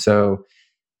important. So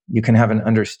you can have an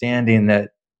understanding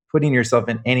that putting yourself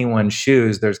in anyone's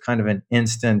shoes, there's kind of an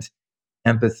instant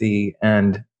empathy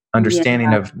and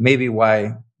understanding of maybe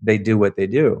why they do what they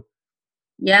do.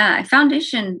 Yeah.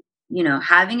 Foundation,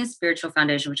 having a spiritual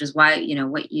foundation, which is why,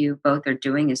 what you both are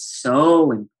doing is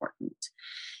so important,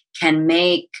 can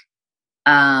make,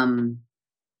 so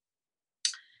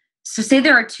say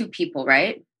there are two people,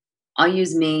 right? I'll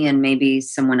use me and maybe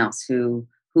someone else who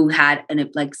had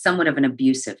somewhat of an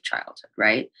abusive childhood,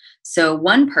 right? So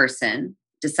one person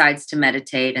decides to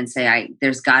meditate and say,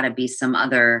 there's got to be some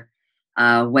other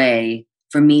way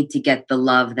for me to get the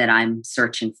love that I'm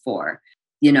searching for,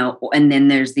 and then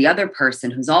there's the other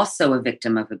person who's also a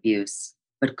victim of abuse,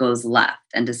 but goes left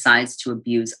and decides to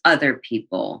abuse other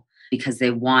people because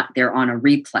they're on a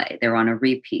replay, they're on a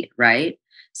repeat, right?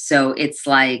 So it's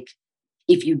like,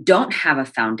 if you don't have a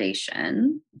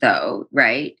foundation though,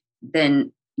 right,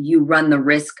 then you run the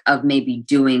risk of maybe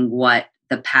doing what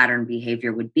the pattern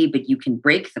behavior would be, but you can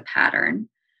break the pattern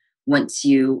once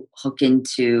you hook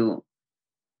into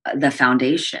the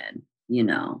foundation,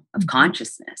 of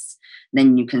consciousness.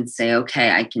 Then you can say,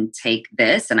 okay, I can take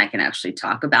this and I can actually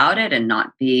talk about it and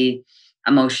not be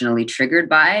emotionally triggered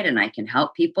by it. And I can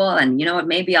help people. And you know what,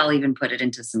 maybe I'll even put it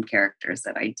into some characters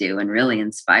that I do and really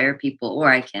inspire people, or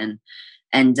I can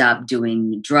end up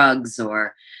doing drugs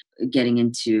or getting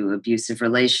into abusive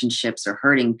relationships or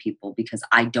hurting people because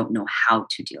I don't know how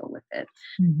to deal with it.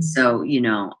 So,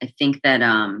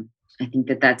 I think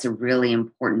that that's a really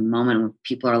important moment when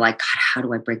people are like, God, how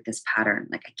do I break this pattern?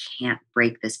 Like, I can't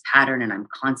break this pattern. And I'm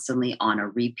constantly on a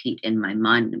repeat in my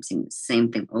mind. And I'm seeing the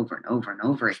same thing over and over and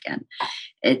over again.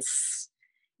 It's,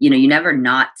 you never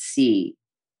not see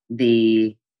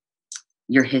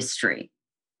your history,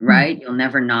 right? You'll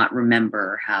never not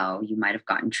remember how you might have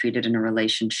gotten treated in a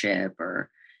relationship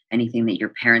or anything that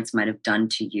your parents might have done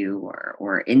to you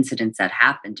or incidents that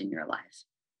happened in your life.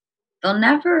 They'll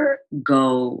never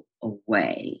go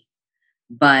away.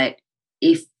 But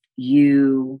if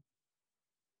you,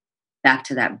 back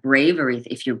to that bravery,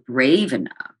 if you're brave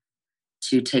enough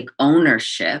to take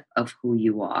ownership of who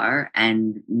you are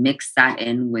and mix that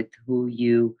in with who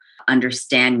you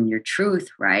understand in your truth,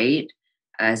 right,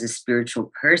 as a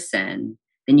spiritual person,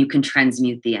 then you can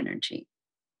transmute the energy.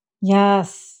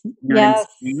 Yes. You know what I'm Yes.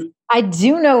 saying? I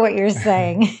do know what you're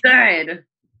saying. Good.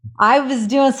 I was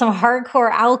doing some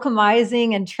hardcore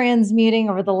alchemizing and transmuting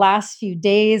over the last few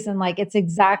days. And like, it's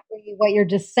exactly what you're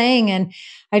just saying. And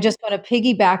I just want to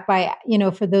piggyback by,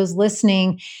 for those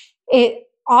listening, it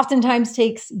oftentimes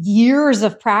takes years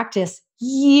of practice,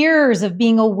 years of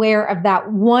being aware of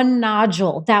that one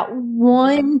nodule, that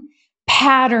one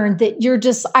pattern that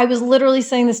I was literally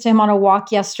saying this to him on a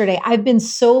walk yesterday. I've been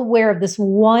so aware of this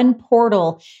one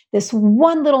portal, this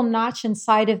one little notch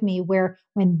inside of me where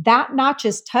when that notch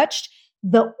is touched,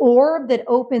 the orb that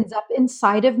opens up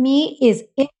inside of me is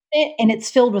infinite and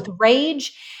it's filled with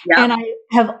rage. Yep. And I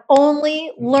have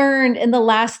only learned in the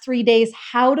last 3 days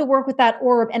how to work with that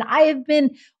orb. And I have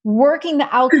been working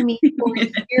the alchemy for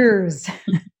years.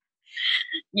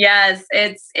 Yes,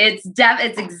 it's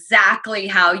exactly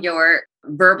how you're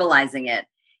verbalizing it.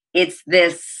 It's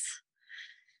this,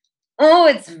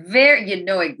 it's very, you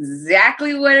know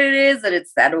exactly what it is, and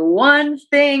it's that one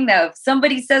thing that if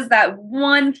somebody says that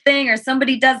one thing or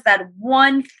somebody does that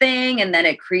one thing, and then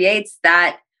it creates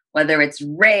that, whether it's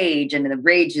rage, and the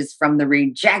rage is from the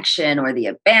rejection or the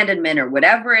abandonment or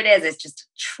whatever it is, it's just a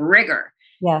trigger.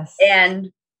 Yes.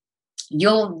 And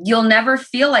you'll never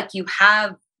feel like you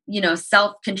have,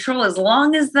 self-control as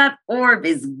long as that orb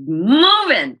is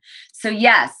moving. So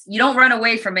yes, you don't run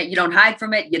away from it. You don't hide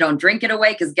from it. You don't drink it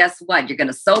away, because guess what? You're going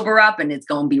to sober up and it's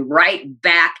going to be right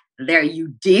back there. You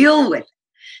deal with it.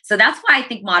 So that's why I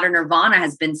think Modern Nirvana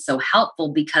has been so helpful,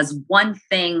 because one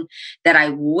thing that I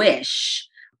wish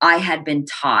I had been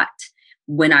taught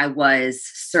when I was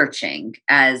searching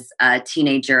as a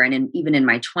teenager and even in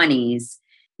my 20s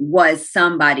was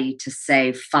somebody to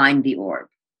say, find the orb.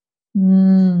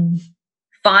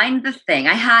 Find the thing.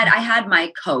 I had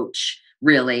my coach,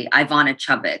 really, Ivana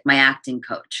Chubbuck, my acting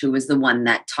coach, who was the one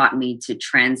that taught me to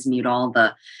transmute all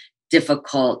the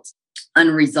difficult,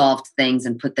 unresolved things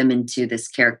and put them into this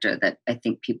character that I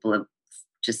think people have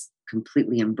just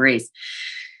completely embraced.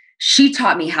 She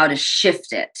taught me how to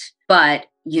shift it. But,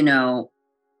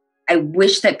 I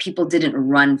wish that people didn't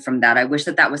run from that. I wish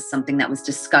that was something that was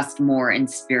discussed more in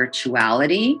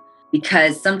spirituality,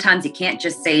 because sometimes you can't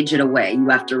just sage it away. You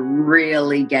have to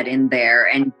really get in there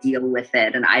and deal with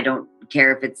it. And I don't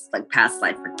care if it's like past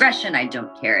life regression. I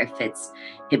don't care if it's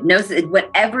hypnosis.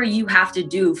 Whatever you have to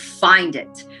do, find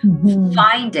it. Mm-hmm.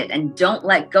 Find it and don't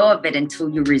let go of it until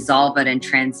you resolve it and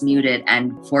transmute it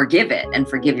and forgive it and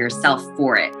forgive yourself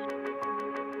for it.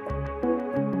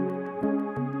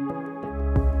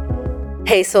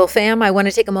 Hey, Soul Fam, I want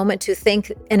to take a moment to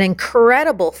thank an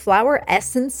incredible flower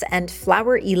essence and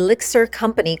flower elixir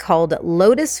company called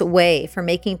Lotus Way for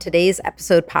making today's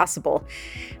episode possible.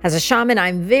 As a shaman,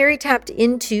 I'm very tapped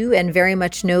into and very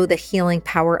much know the healing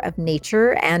power of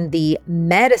nature and the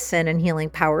medicine and healing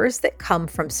powers that come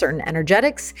from certain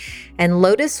energetics. And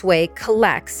Lotus Way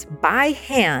collects by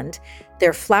hand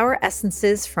their flower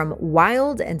essences from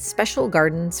wild and special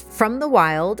gardens from the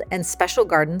wild and special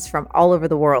gardens from all over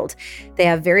the world. They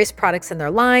have various products in their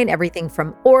line, everything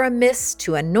from aura mists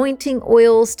to anointing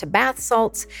oils to bath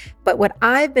salts. But what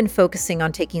I've been focusing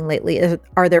on taking lately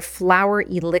are their flower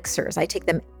elixirs. I take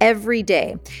them every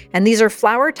day. And these are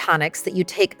flower tonics that you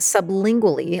take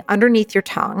sublingually underneath your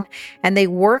tongue, and they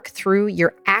work through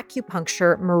your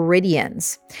acupuncture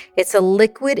meridians. It's a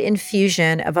liquid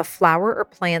infusion of a flower or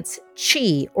plant's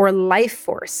chi or life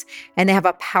force, and they have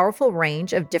a powerful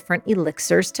range of different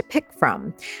elixirs to pick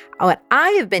from. What I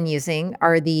have been using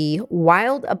are the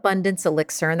Wild Abundance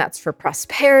Elixir, and that's for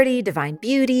prosperity, divine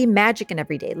beauty, magic in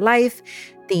everyday life.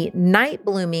 The Night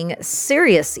Blooming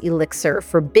Sirius Elixir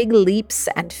for big leaps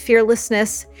and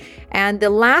fearlessness. And the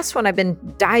last one I've been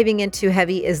diving into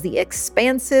heavy is the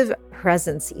Expansive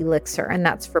Presence Elixir, and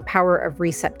that's for power of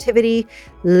receptivity,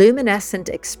 luminescent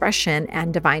expression,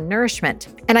 and divine nourishment.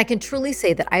 And I can truly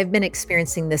say that I've been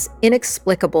experiencing this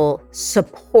inexplicable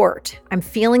support. I'm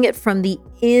feeling it from the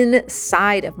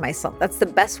inside of myself. That's the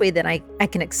best way that I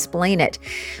can explain it.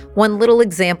 One little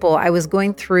example, I was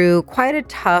going through quite a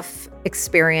tough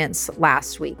experience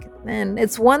last week. And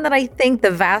it's one that I think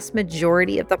the vast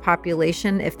majority of the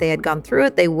population, if they had gone through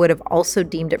it, they would have also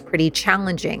deemed it pretty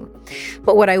challenging.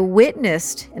 But what I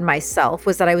witnessed in myself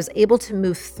was that I was able to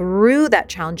move through that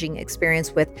challenging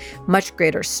experience with much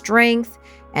greater strength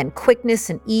and quickness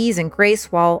and ease and grace,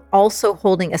 while also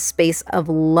holding a space of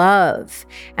love.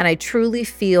 And I truly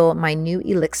feel my new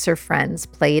elixir friends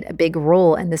played a big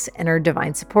role in this inner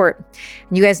divine support.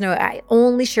 And you guys know I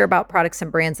only share about products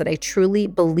and brands that I truly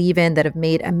believe in, that have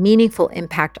made a meaningful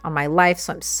impact on my life.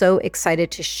 So I'm so excited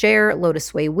to share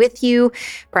Lotus Way with you.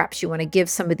 Perhaps you want to give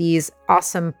some of these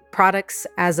awesome products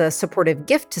as a supportive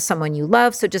gift to someone you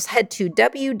love. So just head to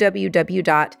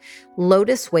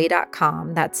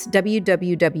www.lotusway.com. That's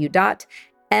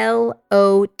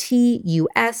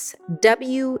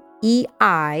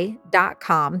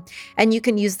www.lotuswei.com. And you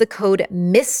can use the code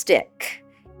MYSTIC.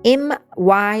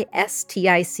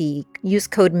 MYSTIC. Use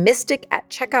code MYSTIC at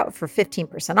checkout for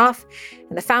 15% off.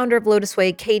 And the founder of Lotus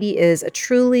Way, Katie, is a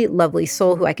truly lovely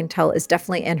soul who I can tell is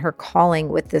definitely in her calling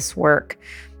with this work.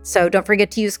 So don't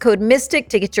forget to use code MYSTIC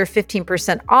to get your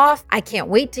 15% off. I can't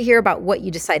wait to hear about what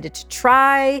you decided to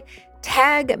try.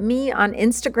 Tag me on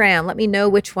Instagram. Let me know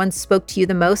which ones spoke to you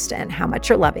the most and how much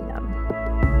you're loving them.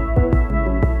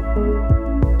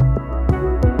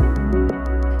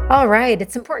 All right,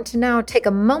 it's important to now take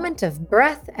a moment of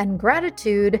breath and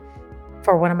gratitude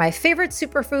for one of my favorite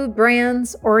superfood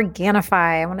brands, Organifi.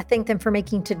 I want to thank them for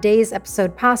making today's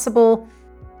episode possible.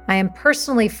 I am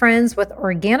personally friends with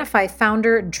Organifi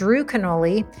founder Drew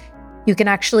Canole. You can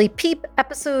actually peep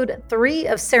episode 3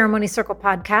 of Ceremony Circle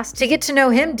podcast to get to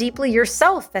know him deeply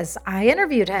yourself as I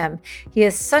interviewed him. He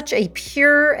is such a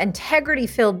pure,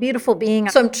 integrity-filled, beautiful being.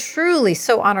 So I'm truly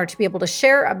so honored to be able to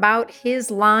share about his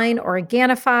line,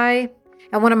 Organifi,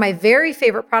 and one of my very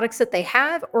favorite products that they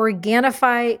have,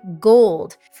 Organifi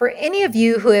Gold. For any of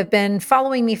you who have been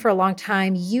following me for a long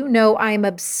time, you know I'm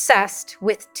obsessed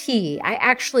with tea. I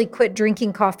actually quit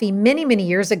drinking coffee many, many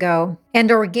years ago. And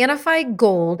Organifi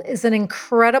Gold is an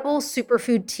incredible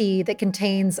superfood tea that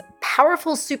contains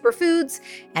powerful superfoods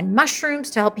and mushrooms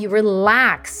to help you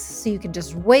relax so you can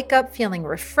just wake up feeling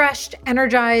refreshed,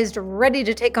 energized, ready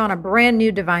to take on a brand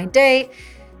new divine day.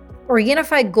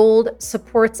 Organifi Gold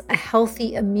supports a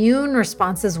healthy immune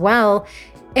response as well,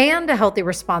 and a healthy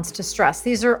response to stress.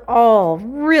 These are all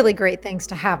really great things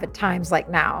to have at times like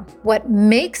now. What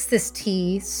makes this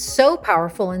tea so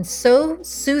powerful and so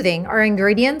soothing are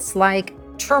ingredients like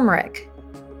turmeric.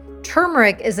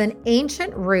 Turmeric is an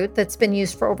ancient root that's been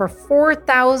used for over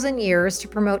 4,000 years to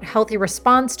promote healthy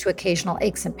response to occasional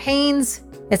aches and pains.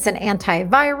 It's an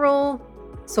antiviral,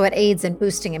 so it aids in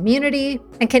boosting immunity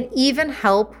and can even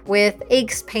help with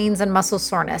aches, pains, and muscle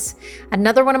soreness.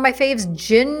 Another one of my faves,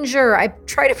 ginger. I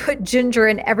try to put ginger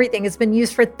in everything. It's been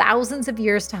used for thousands of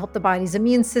years to help the body's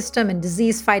immune system and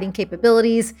disease-fighting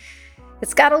capabilities.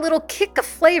 It's got a little kick of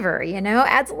flavor,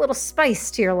 adds a little spice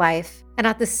to your life. And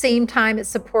at the same time, it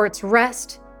supports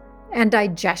rest and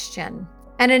digestion.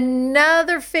 And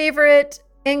another favorite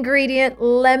ingredient,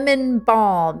 lemon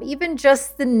balm. Even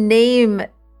just the name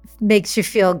makes you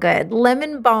feel good.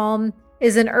 Lemon balm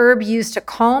is an herb used to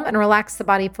calm and relax the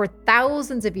body for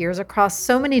thousands of years across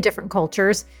so many different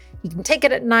cultures. You can take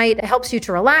it at night. It helps you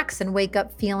to relax and wake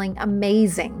up feeling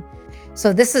amazing.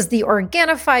 So this is the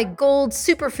Organifi Gold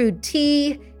Superfood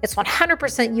Tea. It's 100%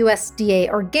 USDA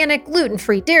organic,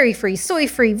 gluten-free, dairy-free,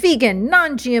 soy-free, vegan,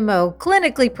 non-GMO,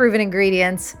 clinically proven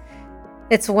ingredients.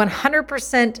 It's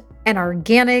 100% an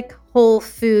organic whole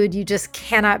food. You just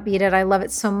cannot beat it. I love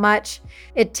it so much.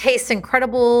 It tastes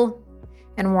incredible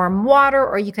in warm water,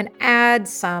 or you can add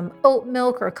some oat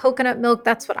milk or coconut milk.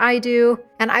 That's what I do.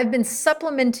 And I've been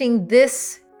supplementing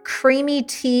this creamy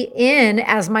tea in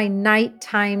as my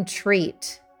nighttime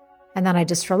treat. And then I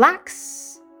just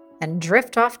relax and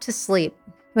drift off to sleep.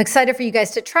 I'm excited for you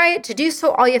guys to try it. To do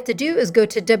so, all you have to do is go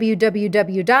to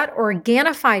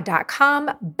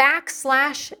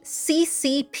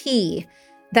www.organifi.com/CCP.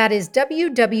 That is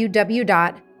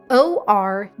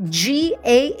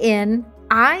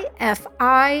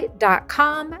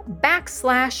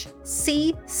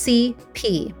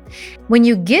www.organifi.com/CCP. When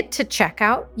you get to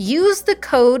checkout, use the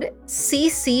code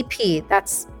CCP.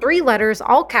 That's 3 letters,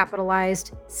 all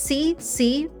capitalized,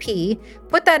 CCP.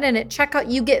 Put that in at checkout.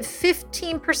 You get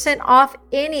 15% off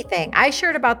anything. I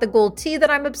shared about the gold tea that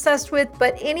I'm obsessed with,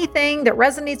 but anything that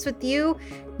resonates with you,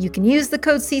 you can use the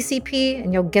code CCP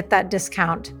and you'll get that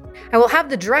discount. I will have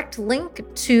the direct link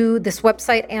to this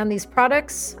website and these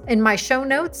products in my show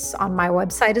notes on my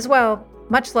website as well.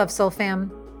 Much love, Soul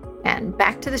Fam. And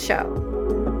back to the show.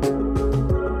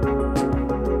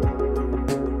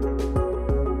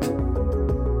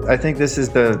 I think this is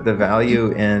the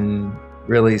value in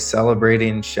really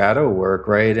celebrating shadow work,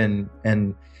 right?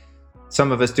 And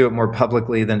some of us do it more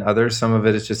publicly than others. Some of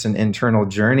it is just an internal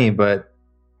journey, but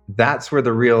that's where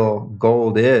the real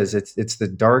gold is. It's the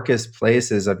darkest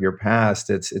places of your past.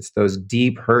 It's those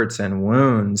deep hurts and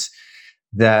wounds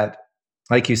that,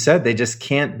 like you said, they just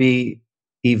can't be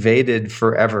evaded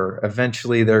forever.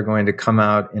 Eventually, they're going to come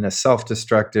out in a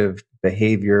self-destructive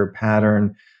behavior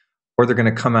pattern, or they're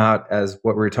going to come out as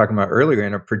what we were talking about earlier,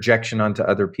 in a projection onto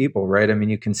other people, right? I mean,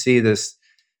 you can see this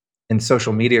in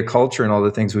social media culture and all the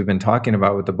things we've been talking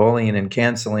about with the bullying and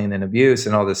canceling and abuse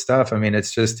and all this stuff. I mean,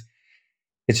 it's just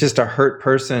a hurt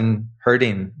person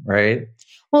hurting, right?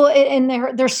 Well,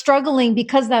 and they're struggling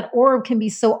because that orb can be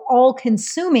so all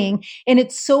consuming, and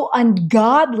it's so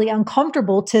ungodly,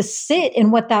 uncomfortable to sit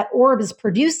in what that orb is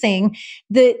producing.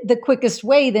 The quickest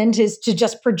way then is to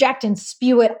just project and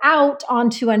spew it out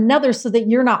onto another so that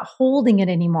you're not holding it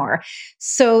anymore.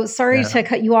 So sorry to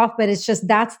cut you off, but it's just,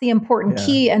 that's the important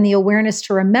key and the awareness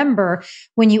to remember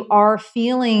when you are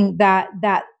feeling that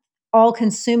all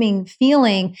consuming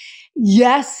feeling.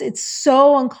 Yes, it's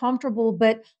so uncomfortable,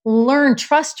 but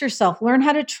trust yourself, learn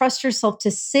how to trust yourself to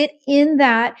sit in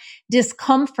that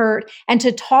discomfort and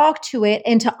to talk to it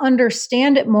and to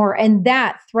understand it more. And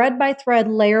that thread by thread,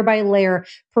 layer by layer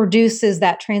produces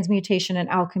that transmutation and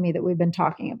alchemy that we've been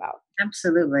talking about.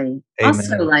 Absolutely. Amen.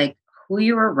 Also, like who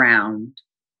you're around,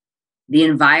 the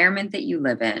environment that you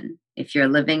live in. If you're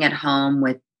living at home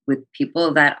with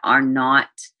people that are not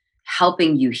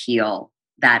helping you heal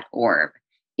that orb,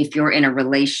 if you're in a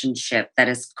relationship that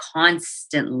is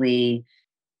constantly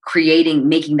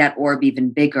making that orb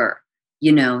even bigger,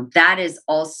 that is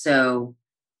also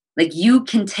like, you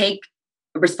can take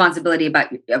responsibility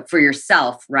for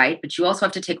yourself, right? But you also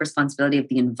have to take responsibility of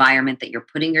the environment that you're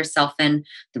putting yourself in,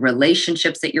 the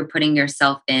relationships that you're putting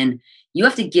yourself in. You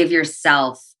have to give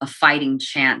yourself a fighting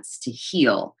chance to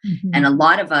heal. Mm-hmm. And a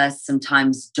lot of us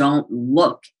sometimes don't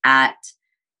look at,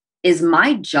 is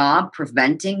my job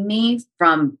preventing me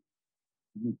from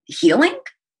healing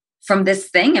from this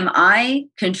thing? Am I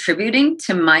contributing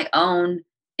to my own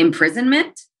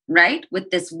imprisonment, right? With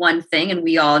this one thing. And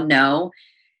we all know,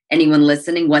 anyone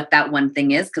listening, what that one thing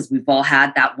is, because we've all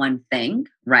had that one thing,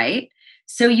 right?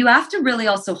 So you have to really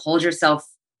also hold yourself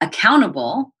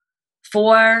accountable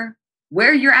for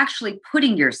where you're actually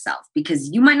putting yourself, because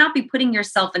you might not be putting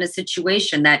yourself in a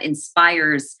situation that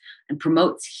inspires and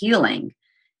promotes healing.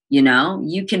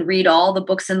 You can read all the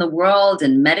books in the world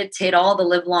and meditate all the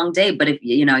live long day, but if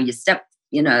you step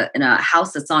in a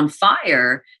house that's on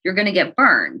fire, you're going to get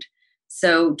burned.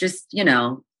 So just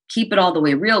keep it all the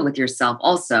way real with yourself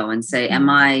also, and say, am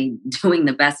I doing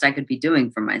the best I could be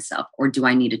doing for myself, or do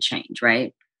I need to change?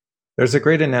 Right? There's a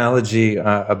great analogy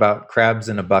about crabs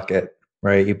in a bucket,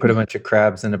 right? You put a bunch of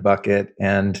crabs in a bucket,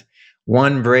 and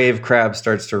one brave crab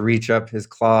starts to reach up his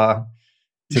claw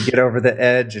to get over the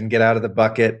edge and get out of the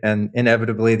bucket, and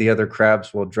inevitably the other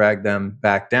crabs will drag them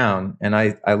back down. And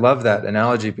I love that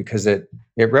analogy because it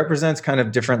represents kind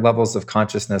of different levels of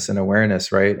consciousness and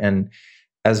awareness, right? And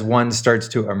as one starts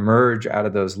to emerge out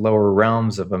of those lower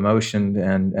realms of emotion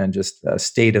and just a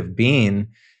state of being,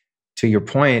 to your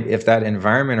point, if that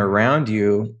environment around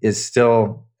you is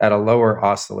still at a lower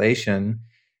oscillation,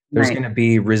 there's going to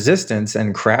be resistance,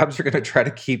 and crabs are going to try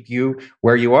to keep you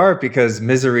where you are because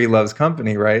misery loves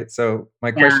company, right? So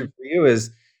my question for you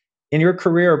is, in your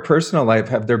career or personal life,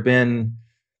 have there been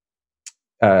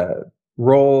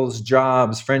roles,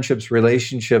 jobs, friendships,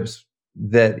 relationships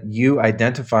that you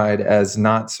identified as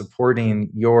not supporting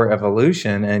your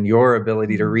evolution and your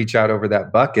ability to reach out over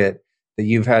that bucket that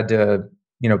you've had to,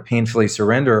 painfully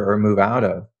surrender or move out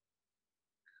of?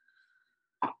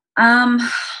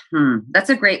 That's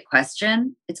a great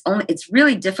question. It's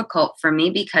really difficult for me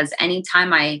because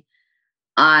anytime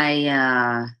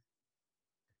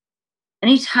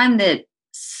anytime that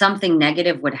something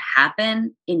negative would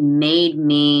happen, it made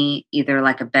me either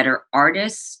like a better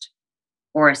artist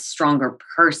or a stronger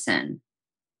person.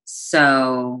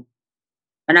 So,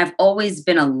 and I've always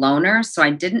been a loner, so I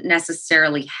didn't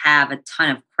necessarily have a ton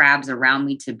of crabs around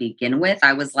me to begin with.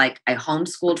 I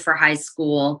homeschooled for high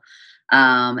school.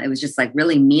 It was just like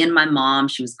really me and my mom.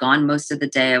 She was gone most of the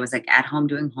day. I was like at home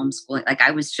doing homeschooling. Like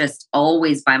I was just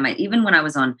always even when I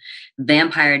was on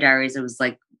Vampire Diaries, it was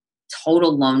like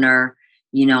total loner.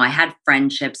 I had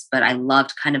friendships, but I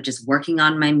loved kind of just working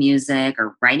on my music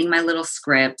or writing my little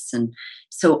scripts. And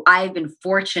so I've been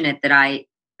fortunate that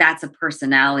that's a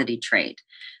personality trait,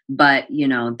 but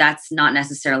that's not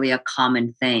necessarily a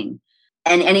common thing.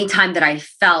 And anytime that I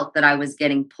felt that I was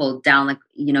getting pulled down, like,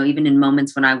 even in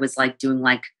moments when I was like doing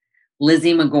like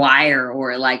Lizzie McGuire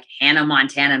or like Hannah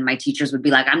Montana, and my teachers would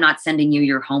be like, I'm not sending you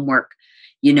your homework.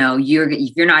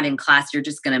 If you're not in class, you're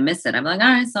just going to miss it. I'm like, all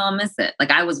right, so I'll miss it.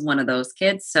 Like I was one of those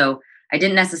kids. So I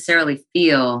didn't necessarily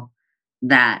feel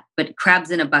that, but crabs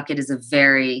in a bucket is a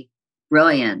very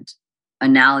brilliant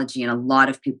analogy. And a lot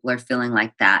of people are feeling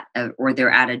like that, or they're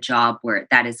at a job where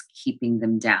that is keeping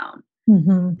them down.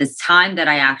 Mm-hmm. This time that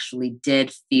I actually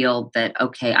did feel that,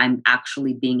 okay, I'm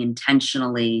actually being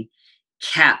intentionally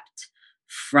kept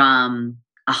from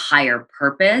a higher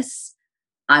purpose,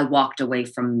 I walked away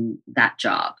from that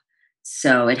job.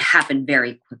 So it happened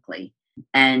very quickly.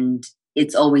 And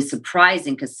it's always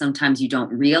surprising because sometimes you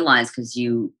don't realize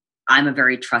I'm a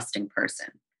very trusting person.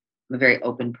 I'm a very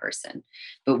open person.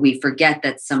 But we forget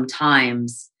that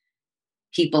sometimes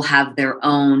people have their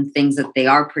own things that they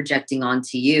are projecting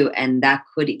onto you. And that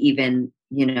could even,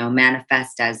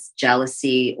 manifest as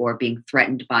jealousy or being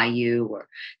threatened by you or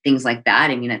things like that.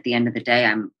 I mean, at the end of the day,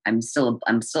 I'm still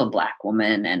a Black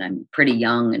woman and I'm pretty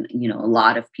young. And, a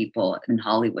lot of people in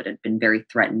Hollywood had been very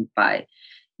threatened by,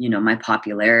 my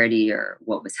popularity or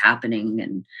what was happening.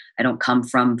 And I don't come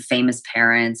from famous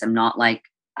parents. I'm not like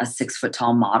a 6 foot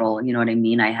tall model. You know what I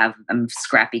mean? I'm a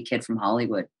scrappy kid from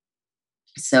Hollywood.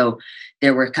 So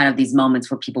there were kind of these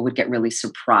moments where people would get really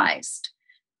surprised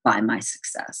by my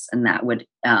success, and that would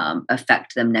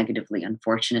affect them negatively,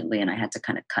 unfortunately. And I had to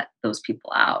kind of cut those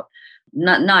people out,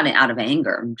 not out of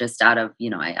anger, just out of,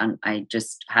 I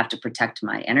just have to protect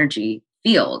my energy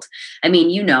field. I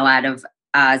mean,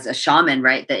 as a shaman,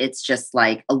 right, that it's just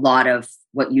like a lot of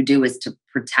what you do is to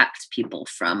protect people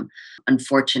from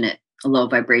unfortunate low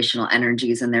vibrational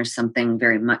energies. And there's something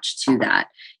very much to that.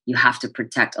 You have to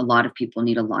protect. A lot of people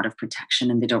need a lot of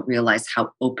protection and they don't realize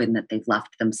how open that they've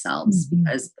left themselves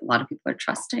because a lot of people are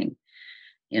trusting,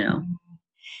 Yeah.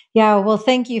 Well,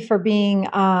 thank you for being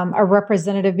a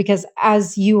representative, because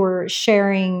as you were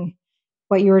sharing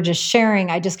what you were just sharing,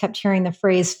 I just kept hearing the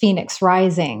phrase Phoenix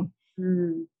Rising.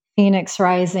 Phoenix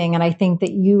Rising. And I think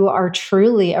that you are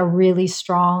truly a really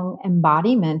strong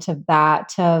embodiment of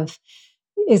that,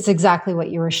 it's exactly what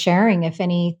you were sharing. If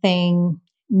anything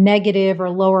negative or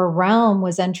lower realm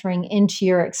was entering into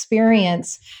your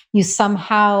experience, you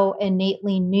somehow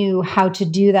innately knew how to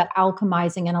do that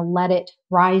alchemizing and let it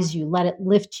rise you, let it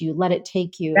lift you, let it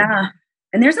take you. Yeah.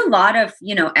 And there's a lot of,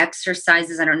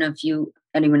 exercises. I don't know if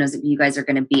anyone knows if you guys are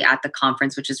going to be at the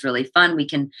conference, which is really fun. We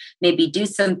can maybe do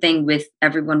something with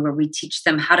everyone where we teach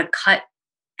them how to cut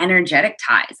energetic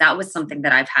ties. That was something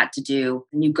that I've had to do.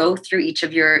 And you go through each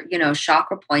of your,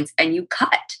 chakra points and you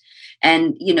cut.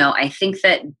 And, I think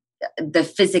that the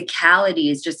physicality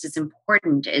is just as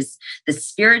important as the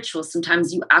spiritual.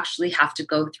 Sometimes you actually have to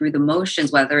go through the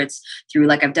motions, whether it's through,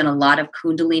 like, I've done a lot of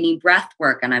Kundalini breath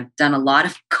work and I've done a lot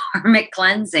of karmic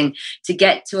cleansing to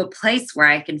get to a place where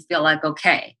I can feel like,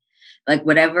 okay, like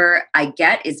whatever I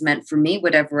get is meant for me.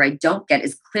 Whatever I don't get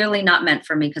is clearly not meant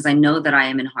for me, because I know that I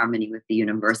am in harmony with the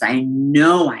universe. I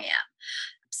know I am.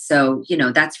 So,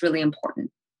 that's really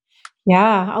important.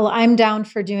 Yeah, I'm down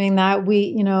for doing that.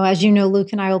 We, as you know, Luke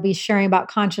and I will be sharing about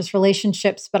conscious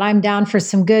relationships, but I'm down for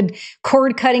some good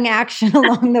cord cutting action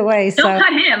along the way. Don't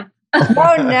cut him.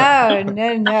 Oh,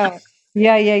 no.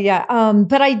 Yeah.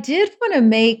 But I did want to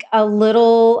make a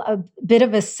bit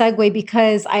of a segue,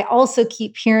 because I also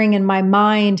keep hearing in my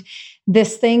mind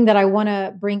this thing that I want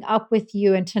to bring up with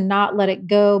you and to not let it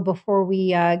go before we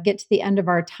get to the end of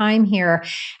our time here.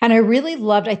 And I really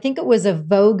loved, I think it was a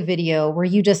Vogue video where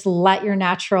you just let your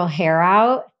natural hair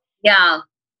out. Yeah.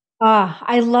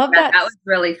 I love that. That was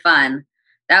really fun.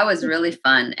 That was really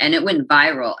fun. And it went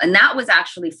viral. And that was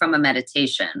actually from a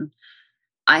meditation.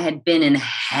 I had been in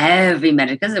heavy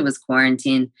meditation because it was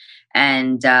quarantine.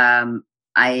 And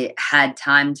I had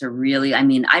time to really,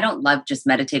 I don't love just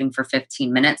meditating for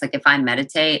 15 minutes. Like, if I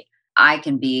meditate, I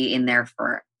can be in there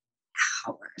for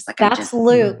hours. Like, that's I just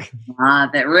Luke.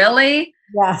 love it. Really?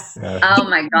 Yes. Oh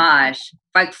my gosh.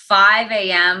 Like 5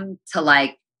 a.m.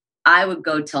 to I would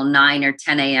go till 9 or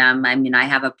 10 a.m. I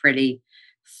have a pretty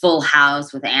full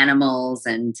house with animals,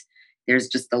 and there's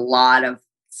just a lot of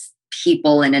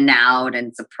people in and out, and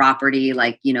it's a property.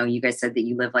 Like, you guys said that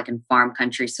you live like in farm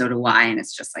country, so do I. And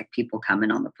it's just like people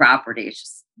coming on the property. It's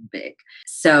just big.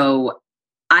 So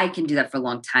I can do that for a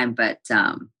long time. But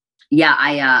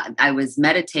I was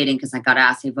meditating because I got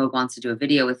asked, hey, Vogue wants to do a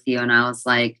video with you. And I was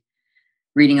like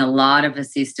reading a lot of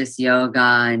Vasistas yoga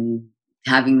and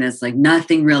having this, like,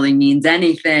 nothing really means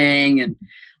anything. And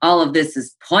all of this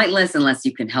is pointless unless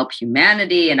you can help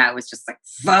humanity. And I was just like,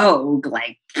 Vogue,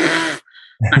 like,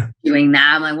 not doing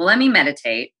that. I'm like, well, let me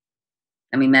meditate.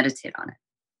 Let me meditate on it.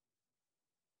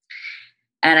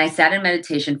 And I sat in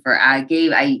meditation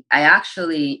I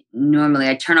actually normally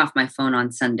I turn off my phone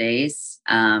on Sundays,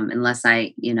 unless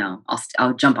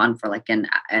I'll jump on for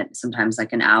sometimes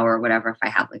like an hour or whatever, if I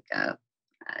have like a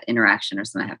interaction or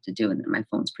something I have to do. And then my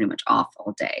phone's pretty much off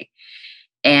all day.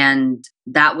 And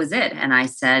that was it. And I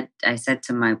said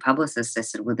to my publicist, I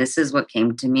said, well, this is what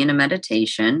came to me in a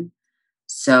meditation.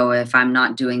 So if I'm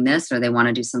not doing this or they want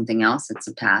to do something else, it's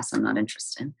a pass. I'm not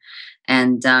interested.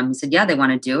 And he said, yeah, they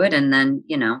want to do it. And then,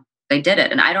 they did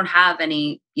it. And I don't have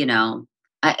any,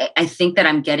 I think that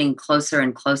I'm getting closer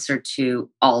and closer to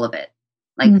all of it.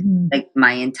 Like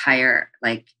my entire,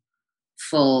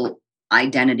 full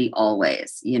identity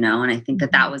always, and I think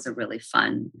that was a really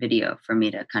fun video for me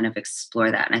to kind of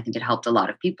explore that. And I think it helped a lot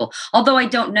of people, although I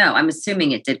don't know, I'm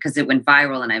assuming it did because it went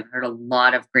viral and I've heard a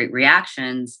lot of great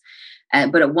reactions.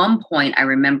 But at one point I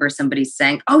remember somebody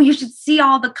saying, "Oh, you should see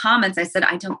all the comments." I said,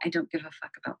 I don't give a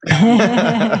fuck about the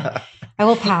comments. I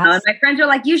will pass. And my friends are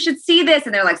like, "You should see this."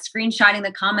 And they're like screenshotting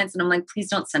the comments. And I'm like, please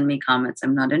don't send me comments.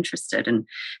 I'm not interested in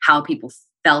how people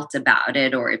felt about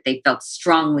it or if they felt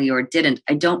strongly or didn't.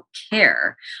 I don't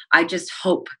care. I just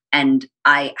hope and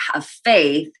I have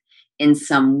faith in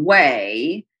some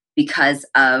way because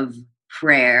of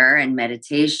prayer and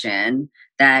meditation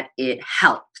that it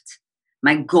helped.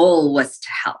 My goal was to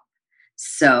help.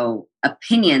 So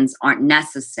opinions aren't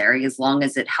necessary as long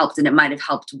as it helps. And it might have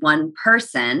helped one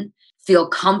person feel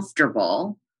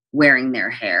comfortable wearing their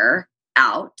hair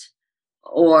out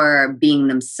or being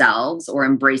themselves or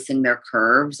embracing their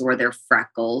curves or their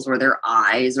freckles or their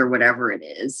eyes or whatever it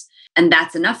is. And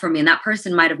that's enough for me. And that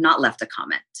person might have not left a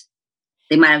comment.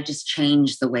 They might have just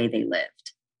changed the way they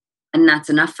lived. And that's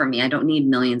enough for me. I don't need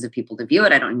millions of people to view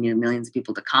it. I don't need millions of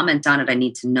people to comment on it. I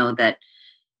need to know that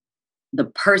the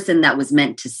person that was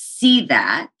meant to see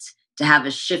that, to have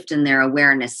a shift in their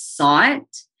awareness, saw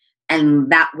it. And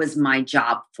that was my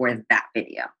job for that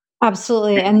video.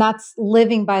 Absolutely. And that's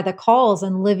living by the calls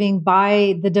and living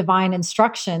by the divine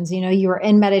instructions. You were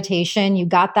in meditation, you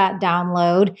got that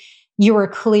download, you were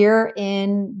clear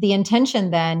in the intention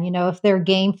then, if they're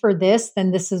game for this,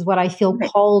 then this is what I feel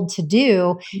called to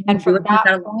do. And from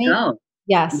that point,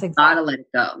 yes, exactly. Gotta let it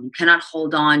go. You cannot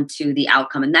hold on to the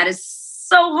outcome. And that is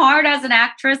so hard as an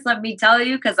actress, let me tell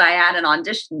you, because I had an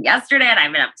audition yesterday and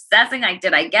I've been obsessing. I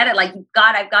get it. Like,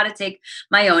 I've got to take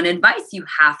my own advice. You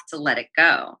have to let it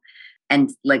go and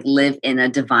like live in a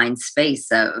divine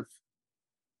space of,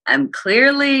 I'm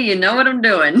clearly, what I'm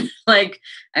doing. Like,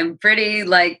 I'm pretty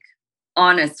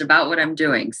honest about what I'm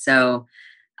doing. So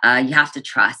you have to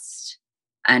trust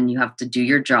and you have to do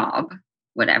your job,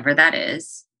 whatever that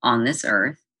is on this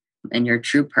earth. And your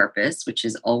true purpose, which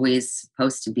is always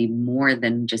supposed to be more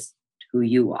than just who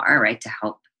you are, right? To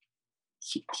help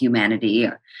humanity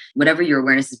or whatever your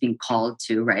awareness is being called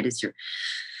to, right? Is your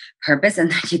purpose.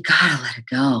 And then you gotta let it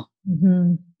go.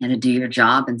 Mm-hmm. You gotta do your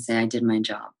job and say, I did my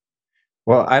job.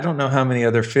 Well, I don't know how many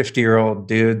other 50-year-old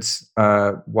dudes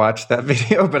watch that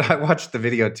video, but I watched the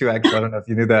video too, actually. I don't know if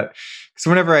you knew that. Because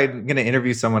whenever I'm going to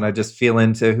interview someone, I just feel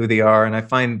into who they are. And I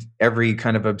find every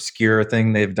kind of obscure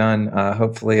thing they've done,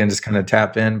 hopefully, and just kind of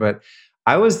tap in. But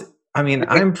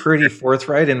I'm pretty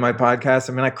forthright in my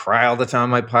podcast. I cry all the time on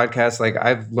my podcast. Like,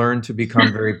 I've learned to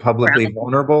become very publicly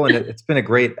vulnerable. And it's been a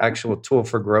great actual tool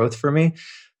for growth for me.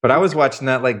 But I was watching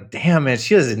that like, damn, man,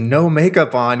 she has no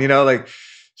makeup on,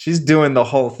 she's doing the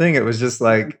whole thing. It was just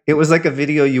like, it was like a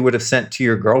video you would have sent to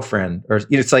your girlfriend, or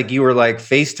it's like you were like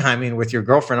FaceTiming with your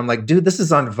girlfriend. I'm like, dude, this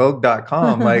is on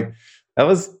Vogue.com. Like, that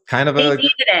was kind of they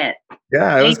needed it.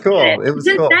 Yeah, it was cool. It was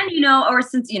since cool. Then,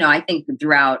 I think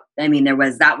throughout,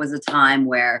 that was a time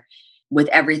where with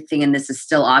everything, and this is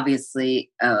still obviously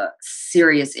a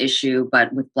serious issue,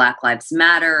 but with Black Lives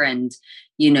Matter and,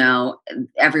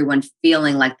 everyone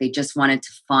feeling like they just wanted to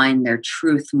find their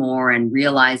truth more and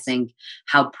realizing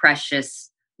how precious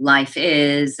life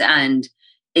is. And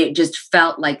it just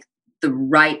felt like the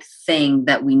right thing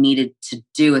that we needed to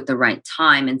do at the right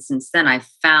time. And since then I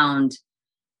found,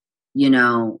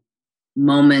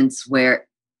 moments where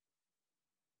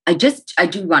I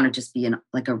do want to just be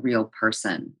a real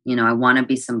person. I want to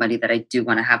be somebody that I do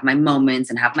want to have my moments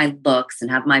and have my looks and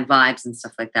have my vibes and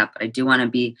stuff like that. But I do want to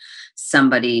be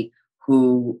somebody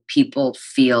who people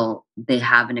feel they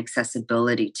have an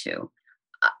accessibility to.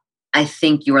 I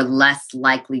think you're less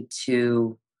likely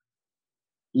to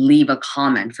leave a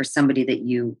comment for somebody that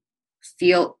you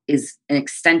feel is an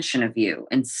extension of you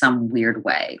in some weird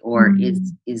way or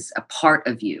is a part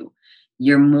of you.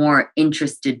 You're more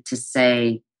interested to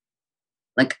say,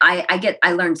 like,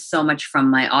 I learned so much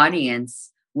from my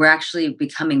audience. We're actually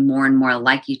becoming more and more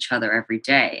like each other every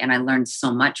day. And I learned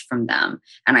so much from them.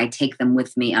 And I take them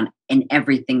with me in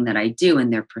everything that I do,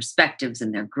 and their perspectives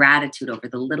and their gratitude over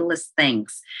the littlest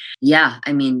things. Yeah.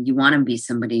 You want to be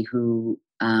somebody who,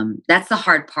 that's the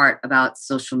hard part about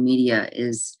social media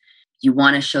is you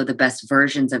want to show the best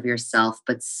versions of yourself,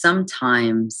 but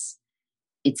sometimes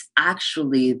it's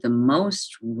actually the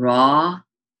most raw,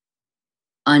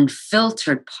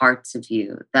 unfiltered parts of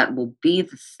you that will be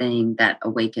the thing that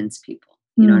awakens people.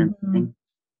 You know what I'm saying?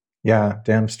 Yeah,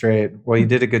 damn straight. Well, you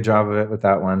did a good job of it with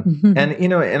that one. Mm-hmm. And,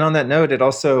 and on that note, it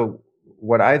also,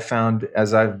 what I've found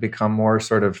as I've become more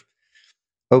sort of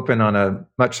open on a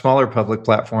much smaller public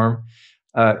platform,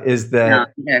 is No,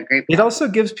 that you did a great it point. also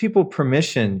gives people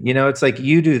permission. You know, it's like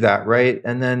you do that, right?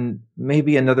 And then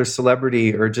maybe another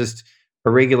celebrity or just a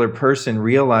regular person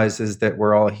realizes that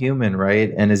we're all human,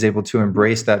 right? And is able to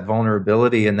embrace that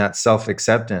vulnerability and that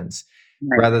self-acceptance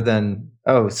Right. rather than,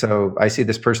 oh, so I see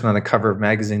this person on the cover of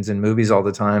magazines and movies all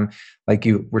the time, like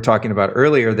you were talking about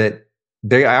earlier, that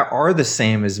they are the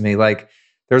same as me. Like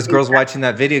there's girls watching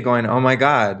that video going, oh my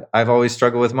God, I've always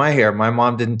struggled with my hair. My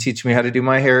mom didn't teach me how to do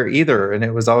my hair either. And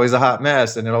it was always a hot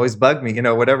mess and it always bugged me,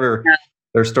 whatever Yeah.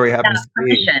 their story happens to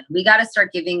be. Permission. We got to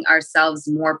start giving ourselves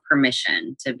more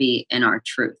permission to be in our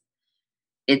truth.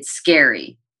 It's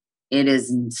scary. It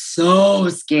is so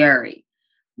scary,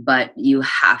 but you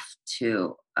have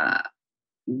to,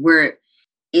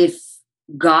 if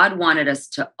God wanted us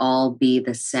to all be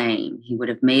the same, he would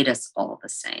have made us all the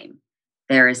same.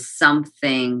 There is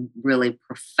something really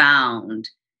profound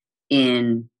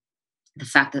in the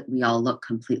fact that we all look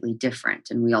completely different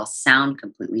and we all sound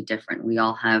completely different. We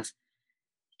all have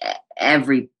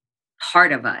every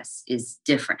part of us is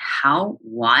different. How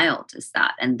wild is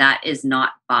that? And that is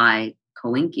not by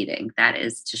coinciding. That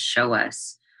is to show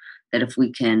us that if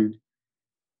we can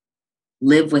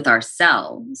live with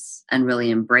ourselves and really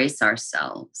embrace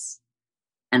ourselves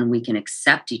and we can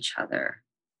accept each other,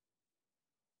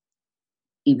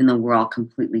 even though we're all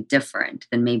completely different,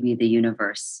 then maybe the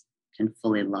universe can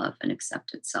fully love and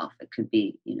accept itself. It could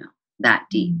be, that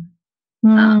deep.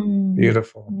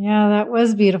 Beautiful. Yeah, that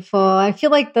was beautiful. I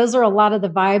feel like those are a lot of the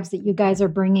vibes that you guys are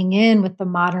bringing in with the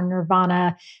Modern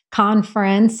Nirvana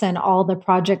conference and all the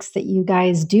projects that you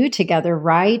guys do together,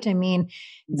 right? I mean,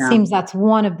 it seems that's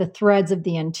one of the threads of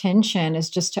the intention is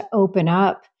just to open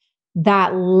up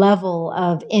that level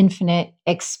of infinite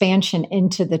expansion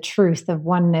into the truth of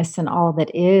oneness and all that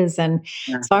is. And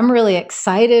so I'm really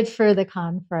excited for the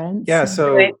conference. Yeah,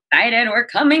 so really excited. We're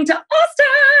coming to Austin.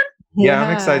 Yeah,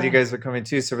 I'm excited you guys are coming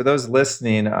too. So for those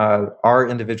listening, our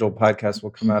individual podcasts will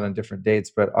come out on different dates,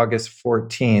 but August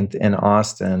 14th in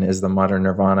Austin is the Modern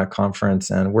Nirvana conference,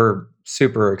 and we're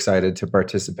super excited to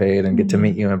participate and get to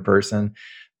meet you in person.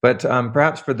 But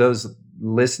perhaps for those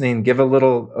listening, give a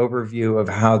little overview of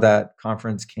how that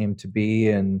conference came to be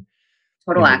and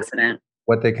total accident.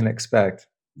 What they can expect.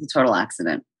 It's a total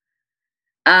accident.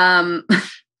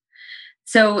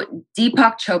 So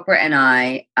Deepak Chopra and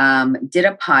I did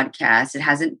a podcast. It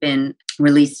hasn't been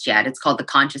released yet. It's called The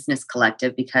Consciousness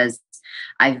Collective because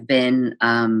I've been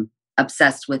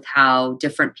obsessed with how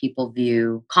different people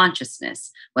view consciousness,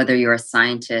 whether you're a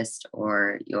scientist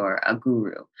or you're a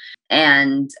guru.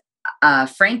 And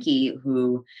Frankie,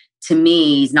 who to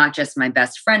me is not just my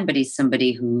best friend, but he's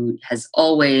somebody who has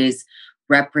always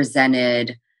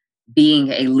represented being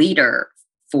a leader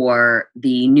for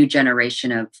the new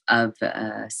generation of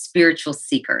spiritual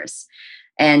seekers.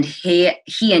 And he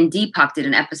and Deepak did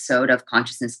an episode of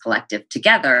Consciousness Collective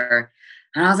together.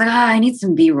 And I was like, I need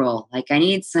some B-roll. Like I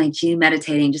need some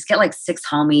meditating, just get like 6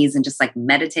 homies and just like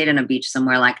meditate on a beach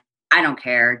somewhere. Like, I don't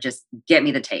care. Just get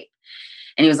me the tape.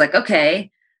 And he was like,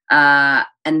 okay.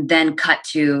 And then cut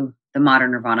to the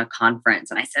Modern Nirvana conference.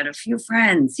 And I said, a few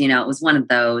friends, it was one of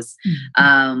those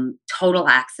total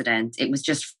accident. It was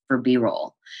just for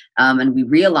B-roll. And we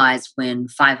realized when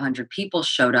 500 people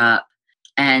showed up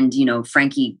and,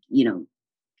 Frankie,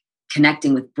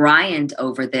 connecting with Bryant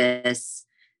over this,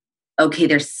 okay,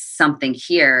 there's something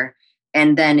here.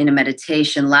 And then in a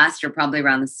meditation last year, probably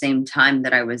around the same time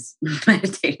that I was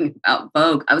meditating about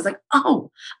Vogue, I was like,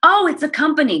 oh, it's a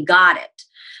company. Got it.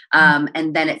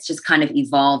 And then it's just kind of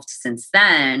evolved since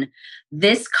then.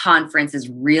 This conference is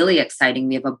really exciting.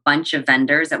 We have a bunch of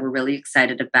vendors that we're really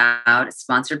excited about. It's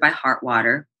sponsored by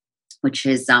Heartwater, which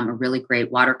is a really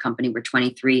great water company where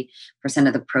 23%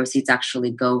 of the proceeds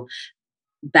actually go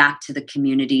back to the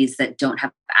communities that don't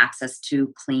have access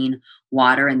to clean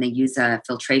water. And they use a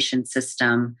filtration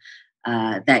system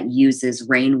that uses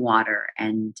rainwater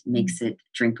and makes it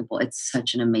drinkable. It's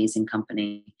such an amazing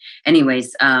company.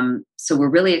 Anyways, so we're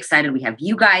really excited. We have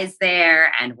you guys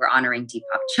there and we're honoring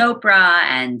Deepak Chopra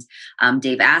and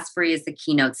Dave Asprey is the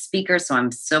keynote speaker. So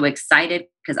I'm so excited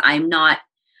because I'm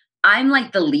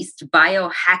like the least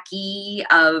biohacky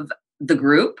of the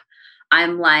group.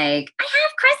 I'm like, I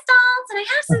have crystals and I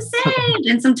have some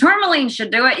sage and some tourmaline should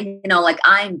do it. Like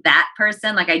I'm that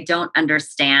person. Like I don't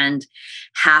understand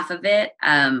half of it.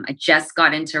 I just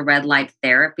got into red light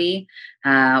therapy,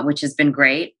 which has been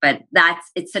great, but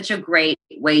it's such a great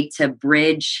way to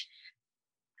bridge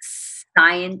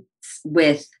science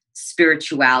with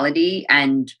spirituality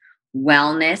and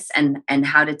wellness and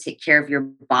how to take care of your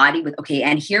body with, okay,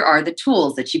 and here are the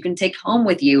tools that you can take home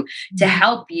with you to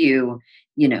help you,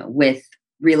 with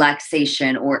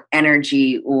relaxation or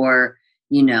energy or,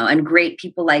 and great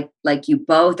people like you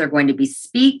both are going to be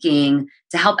speaking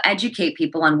to help educate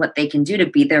people on what they can do to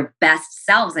be their best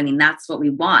selves. I mean, that's what we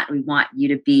want. We want you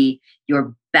to be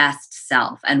your best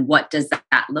self. And what does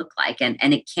that look like? And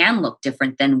it can look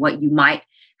different than what you might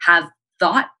have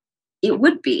thought it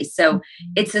would be. So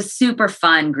it's a super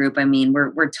fun group. I mean,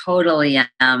 we're totally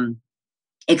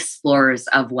explorers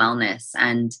of wellness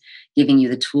and giving you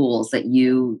the tools that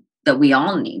we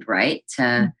all need, right?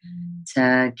 To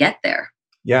get there.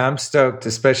 Yeah, I'm stoked,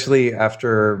 especially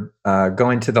after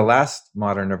going to the last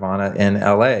Modern Nirvana in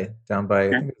LA, I think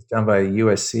it was down by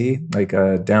USC, like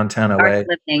downtown LA.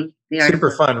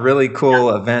 Super fun, really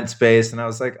cool event space. And I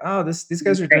was like, oh, these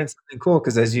guys are doing something cool.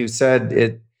 Because as you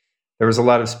said, there was a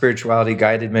lot of spirituality,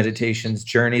 guided meditations,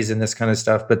 journeys, and this kind of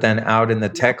stuff. But then out in the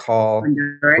tech hall,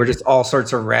 were just all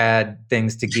sorts of rad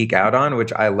things to geek out on,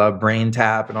 which I love. Brain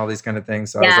Tap and all these kind of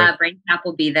things. So I was like, Brain Tap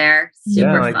will be there.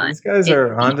 Super fun. These guys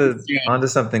are onto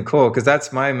something cool, because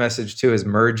that's my message too, is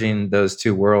merging those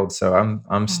two worlds. So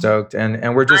I'm stoked,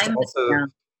 and we're just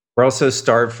we're also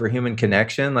starved for human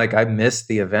connection. Like, I miss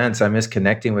the events. I miss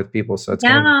connecting with people. So it's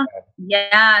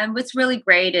yeah. And what's really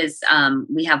great is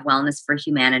we have Wellness for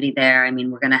Humanity there. I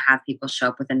mean, we're going to have people show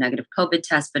up with a negative COVID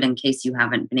test, but in case you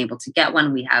haven't been able to get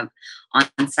one, we have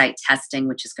on-site testing,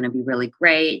 which is going to be really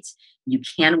great. You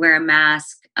can wear a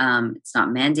mask. It's not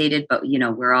mandated, but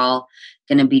we're all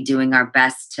going to be doing our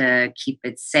best to keep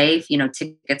it safe.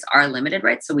 Tickets are limited,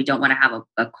 right? So we don't want to have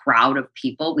a crowd of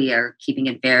people. We are keeping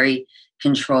it very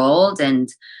controlled, and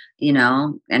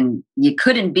and you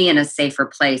couldn't be in a safer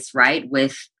place, right?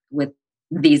 With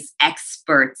these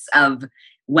experts of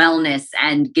wellness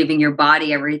and giving your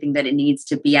body everything that it needs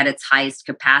to be at its highest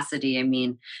capacity. I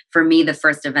mean, for me, the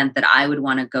first event that I would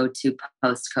want to go to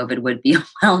post-COVID would be a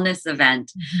wellness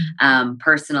event,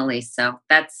 personally. So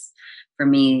that's, for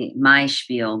me, my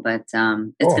spiel. But it's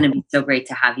going to be so great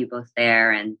to have you both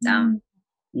there, and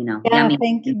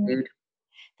thank you. Food.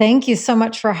 Thank you so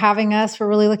much for having us. We're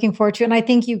really looking forward to it. And I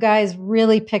think you guys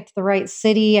really picked the right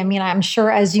city. I mean, I'm sure,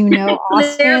 as you know,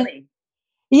 Austin.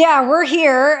 Yeah, we're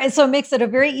here. And so it makes it a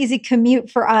very easy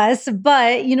commute for us.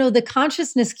 But, the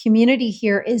consciousness community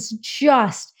here is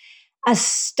just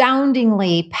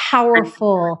astoundingly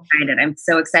powerful. I'm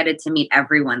so excited to meet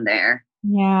everyone there.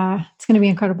 Yeah, it's going to be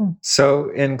incredible.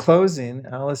 So in closing,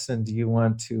 Allison, do you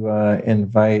want to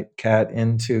invite Kat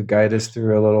in to guide us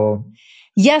through a little...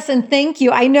 Yes, and thank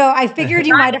you. I know, I figured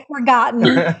you might have forgotten.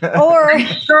 Or I'm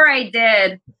sure I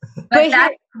did. But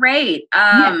that's great.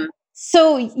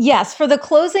 So yes, for the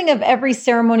closing of every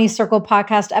Ceremony Circle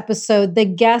podcast episode, the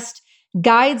guest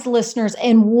guides listeners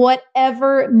in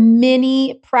whatever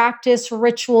mini practice,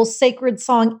 ritual, sacred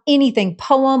song, anything,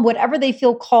 poem, whatever they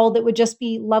feel called, that would just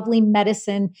be lovely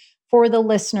medicine for the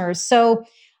listeners. So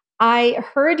I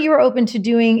heard you were open to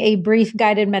doing a brief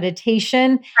guided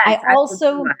meditation. Yes, I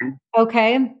also,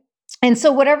 okay. And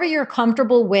so whatever you're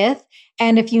comfortable with,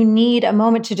 and if you need a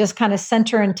moment to just kind of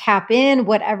center and tap in,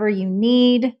 whatever you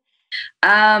need.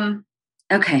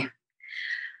 Okay.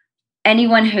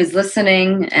 Anyone who's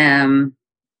listening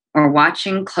or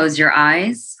watching, close your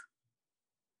eyes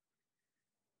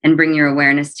and bring your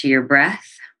awareness to your breath.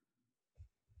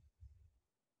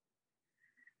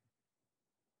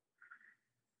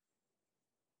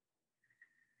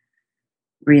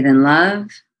 Breathe in love.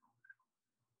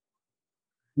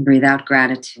 Breathe out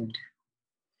gratitude.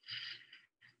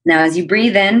 Now, as you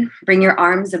breathe in, bring your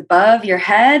arms above your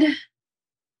head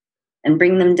and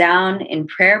bring them down in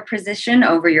prayer position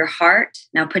over your heart.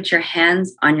 Now put your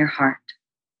hands on your heart.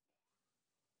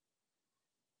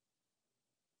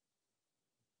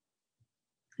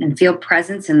 And feel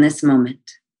presence in this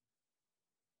moment.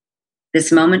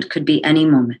 This moment could be any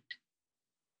moment.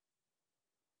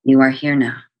 You are here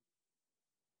now.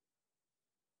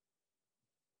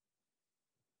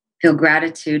 Feel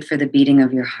gratitude for the beating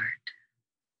of your heart.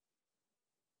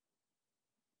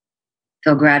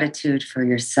 Feel gratitude for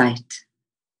your sight,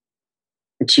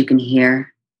 that you can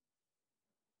hear,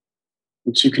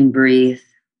 that you can breathe,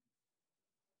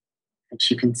 that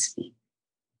you can speak.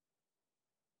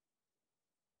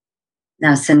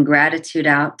 Now send gratitude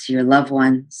out to your loved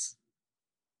ones,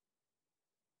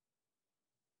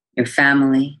 your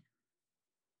family,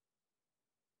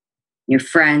 your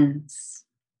friends,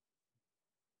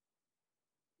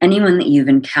 anyone that you've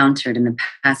encountered in the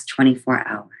past 24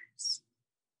 hours.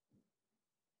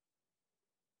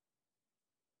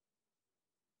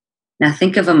 Now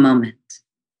think of a moment,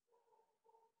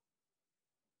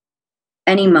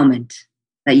 any moment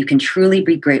that you can truly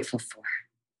be grateful for.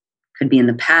 Could be in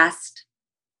the past,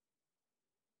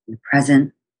 in the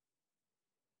present.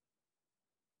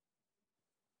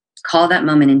 Call that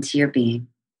moment into your being.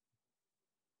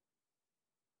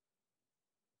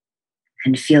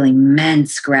 and feel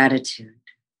immense gratitude.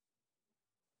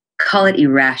 Call it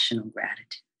irrational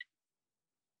gratitude.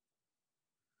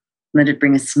 Let it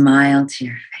bring a smile to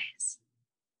your face.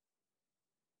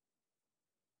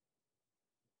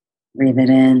 Breathe it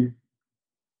in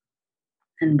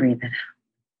and breathe it out.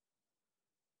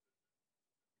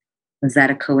 Was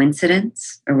that a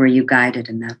coincidence, or were you guided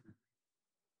in that moment?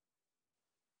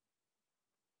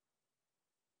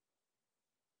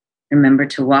 Remember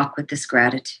to walk with this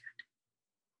gratitude.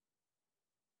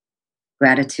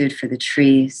 Gratitude for the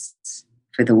trees,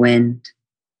 for the wind,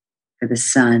 for the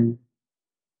sun,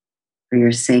 for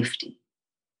your safety,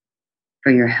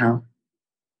 for your health,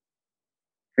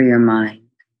 for your mind,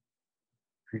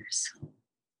 for your soul,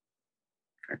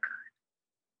 for God.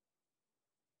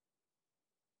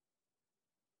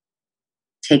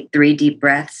 Take 3 deep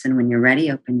breaths, and when you're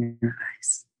ready, open your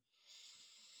eyes.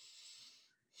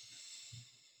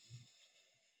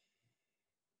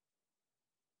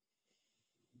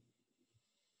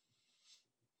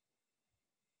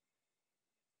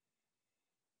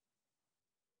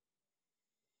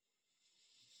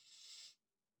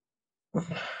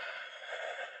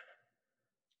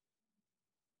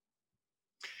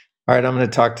 All right, I'm going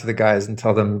to talk to the guys and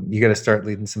tell them you got to start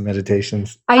leading some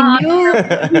meditations. I knew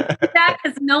that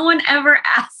because no one ever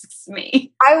asks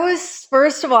me.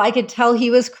 First of all, I could tell he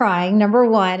was crying, number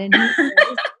one. And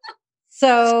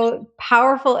so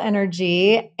powerful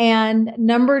energy. And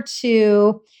number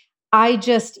two, I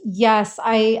didn't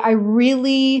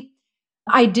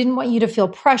want you to feel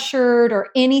pressured or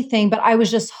anything, but I was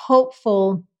just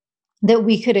hopeful that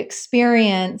we could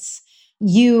experience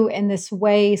you in this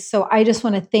way. So I just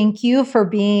want to thank you for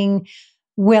being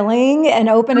willing and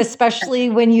open, especially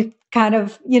when you kind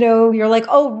of, you're like,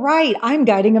 oh, right, I'm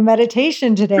guiding a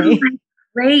meditation today.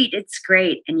 Great. It's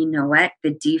great. And you know what?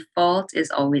 The default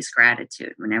is always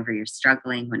gratitude. Whenever you're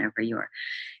struggling, whenever you're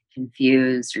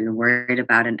confused or you're worried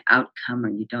about an outcome or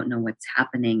you don't know what's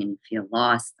happening and you feel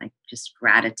lost, like just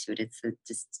gratitude. It's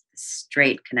just a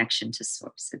straight connection to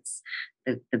source. It's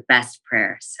the best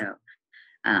prayer. So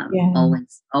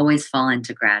always fall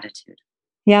into gratitude.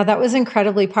 Yeah, that was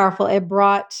incredibly powerful. It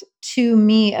brought to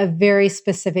me a very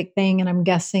specific thing, and I'm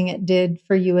guessing it did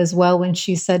for you as well when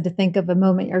she said to think of a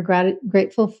moment you're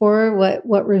grateful for.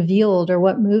 What revealed or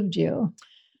what moved you?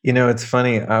 It's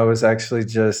funny. I was actually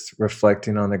just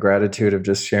reflecting on the gratitude of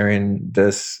just sharing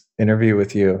this interview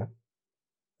with you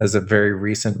as a very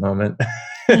recent moment,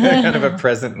 kind of a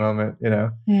present moment, Yeah.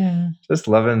 Just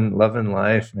loving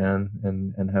life, man,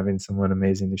 and having someone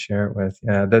amazing to share it with.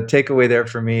 Yeah. The takeaway there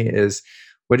for me is,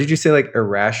 what did you say? Like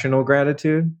irrational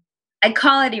gratitude? I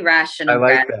call it irrational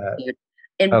gratitude.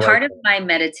 In part of my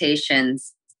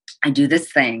meditations, I do this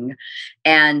thing.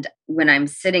 And when I'm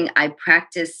sitting, I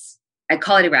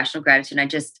call it irrational gratitude.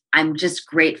 I'm just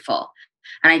grateful.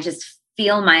 And I just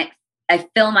I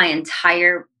fill my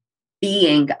entire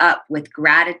being up with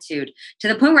gratitude to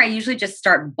the point where I usually just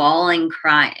start bawling,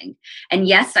 crying. And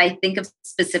yes, I think of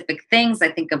specific things. I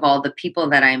think of all the people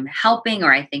that I'm helping,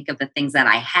 or I think of the things that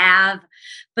I have.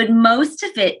 But most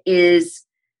of it is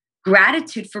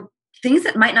gratitude for things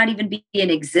that might not even be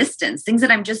in existence, things that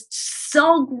I'm just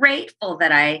so grateful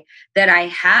that I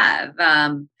have.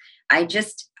 I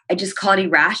just call it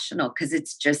irrational because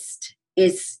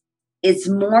it's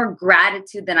more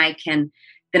gratitude than I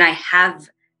have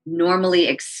normally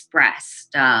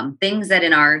expressed. Things that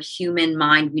in our human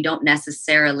mind we don't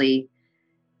necessarily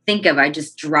think of. I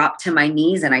just drop to my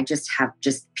knees and I just have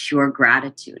just pure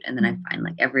gratitude. And then I find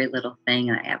like every little thing,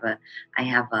 and I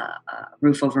have a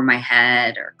roof over my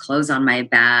head, or clothes on my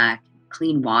back,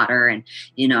 clean water, and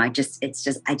I just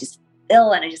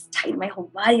feel, and I just tighten my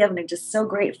whole body up, and I'm just so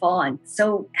grateful. I'm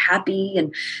so happy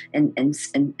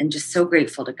and just so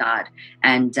grateful to God.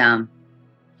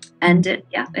 And it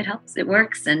helps. It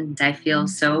works. And I feel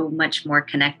so much more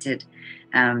connected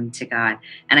to God.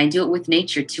 And I do it with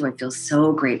nature too. I feel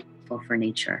so grateful for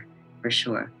nature, for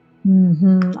sure.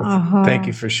 Mm-hmm. Uh-huh. Thank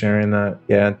you for sharing that.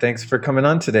 Yeah. And thanks for coming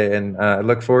on today. And I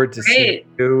look forward to seeing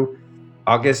you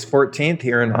August 14th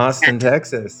here in Austin,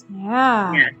 Texas.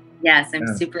 Yeah. Yes, I'm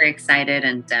super excited.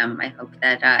 And I hope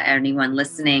that anyone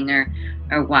listening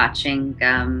or watching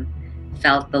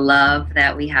felt the love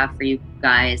that we have for you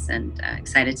guys, and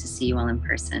excited to see you all in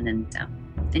person. And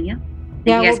thank you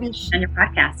guys on your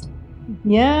podcast.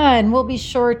 Yeah, and we'll be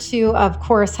sure to, of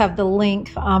course, have the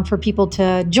link for people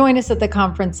to join us at the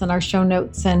conference in our show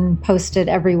notes and post it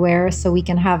everywhere, so we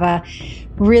can have a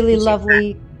really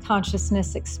lovely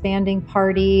consciousness expanding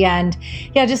party. And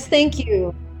just thank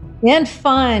you. And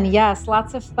fun. Yes,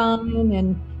 lots of fun.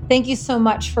 And thank you so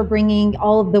much for bringing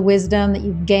all of the wisdom that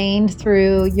you've gained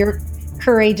through your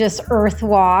courageous earth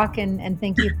walk. And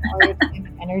thank you for all your time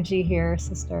and energy here,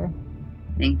 sister.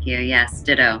 Thank you. Yes,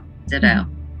 ditto. Mhm.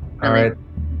 All right.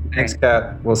 Thanks,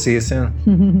 Kat. We'll see you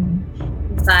soon.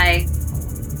 Bye.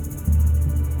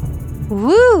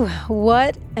 Woo!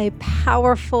 What a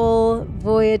powerful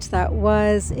voyage that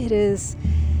was. It is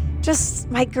just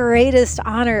my greatest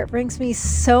honor. It brings me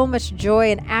so much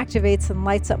joy and activates and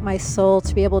lights up my soul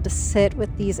to be able to sit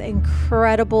with these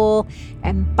incredible,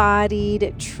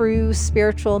 embodied, true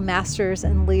spiritual masters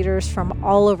and leaders from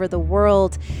all over the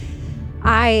world.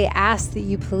 I ask that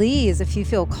you please, if you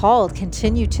feel called,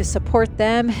 continue to support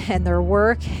them and their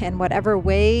work in whatever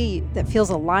way that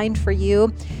feels aligned for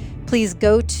you. Please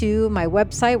go to my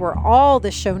website where all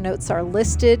the show notes are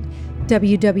listed,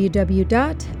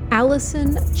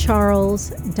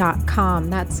 www.allisoncharles.com.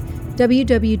 That's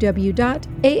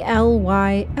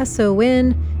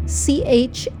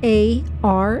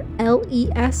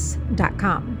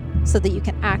www.allisoncharles.com, so that you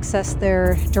can access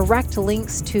their direct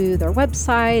links to their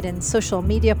website and social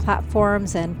media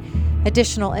platforms and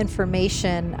additional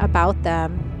information about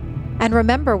them. And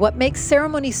remember, what makes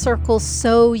Ceremony Circles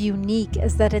so unique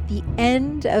is that at the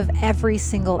end of every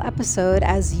single episode,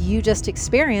 as you just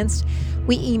experienced,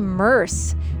 we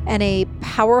immerse in a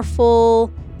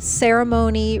powerful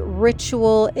ceremony,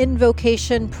 ritual,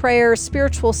 invocation, prayer,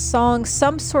 spiritual song,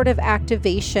 some sort of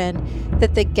activation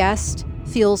that the guest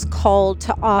feels called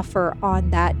to offer on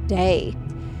that day.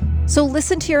 So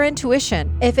listen to your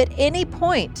intuition. If at any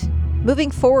point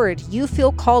moving forward, you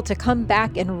feel called to come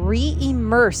back and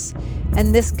re-immerse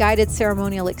in this guided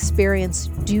ceremonial experience,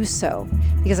 do so.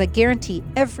 Because I guarantee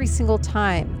every single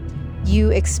time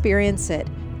you experience it,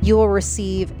 you will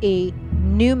receive a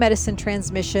new medicine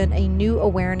transmission, a new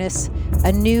awareness,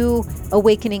 a new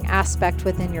awakening aspect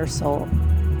within your soul.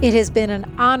 It has been an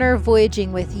honor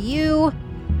voyaging with you.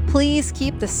 Please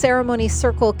keep the Ceremony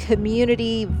Circle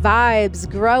community vibes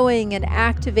growing and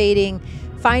activating.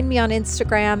 Find me on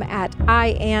Instagram at I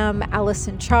am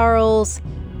Allison Charles,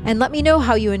 and let me know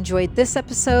how you enjoyed this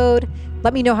episode.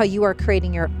 Let me know how you are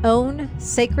creating your own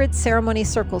sacred Ceremony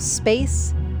Circle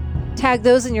space. Tag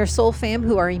those in your soul fam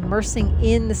who are immersing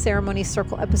in the Ceremony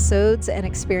Circle episodes and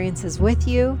experiences with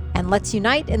you. And let's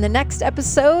unite in the next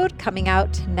episode coming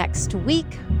out next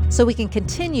week so we can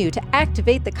continue to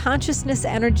activate the consciousness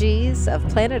energies of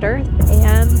planet Earth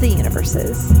and the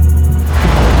universes.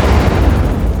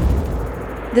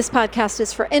 This podcast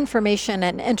is for information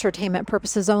and entertainment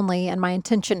purposes only, and my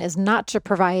intention is not to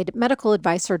provide medical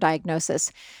advice or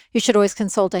diagnosis. You should always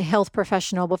consult a health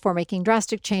professional before making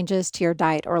drastic changes to your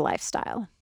diet or lifestyle.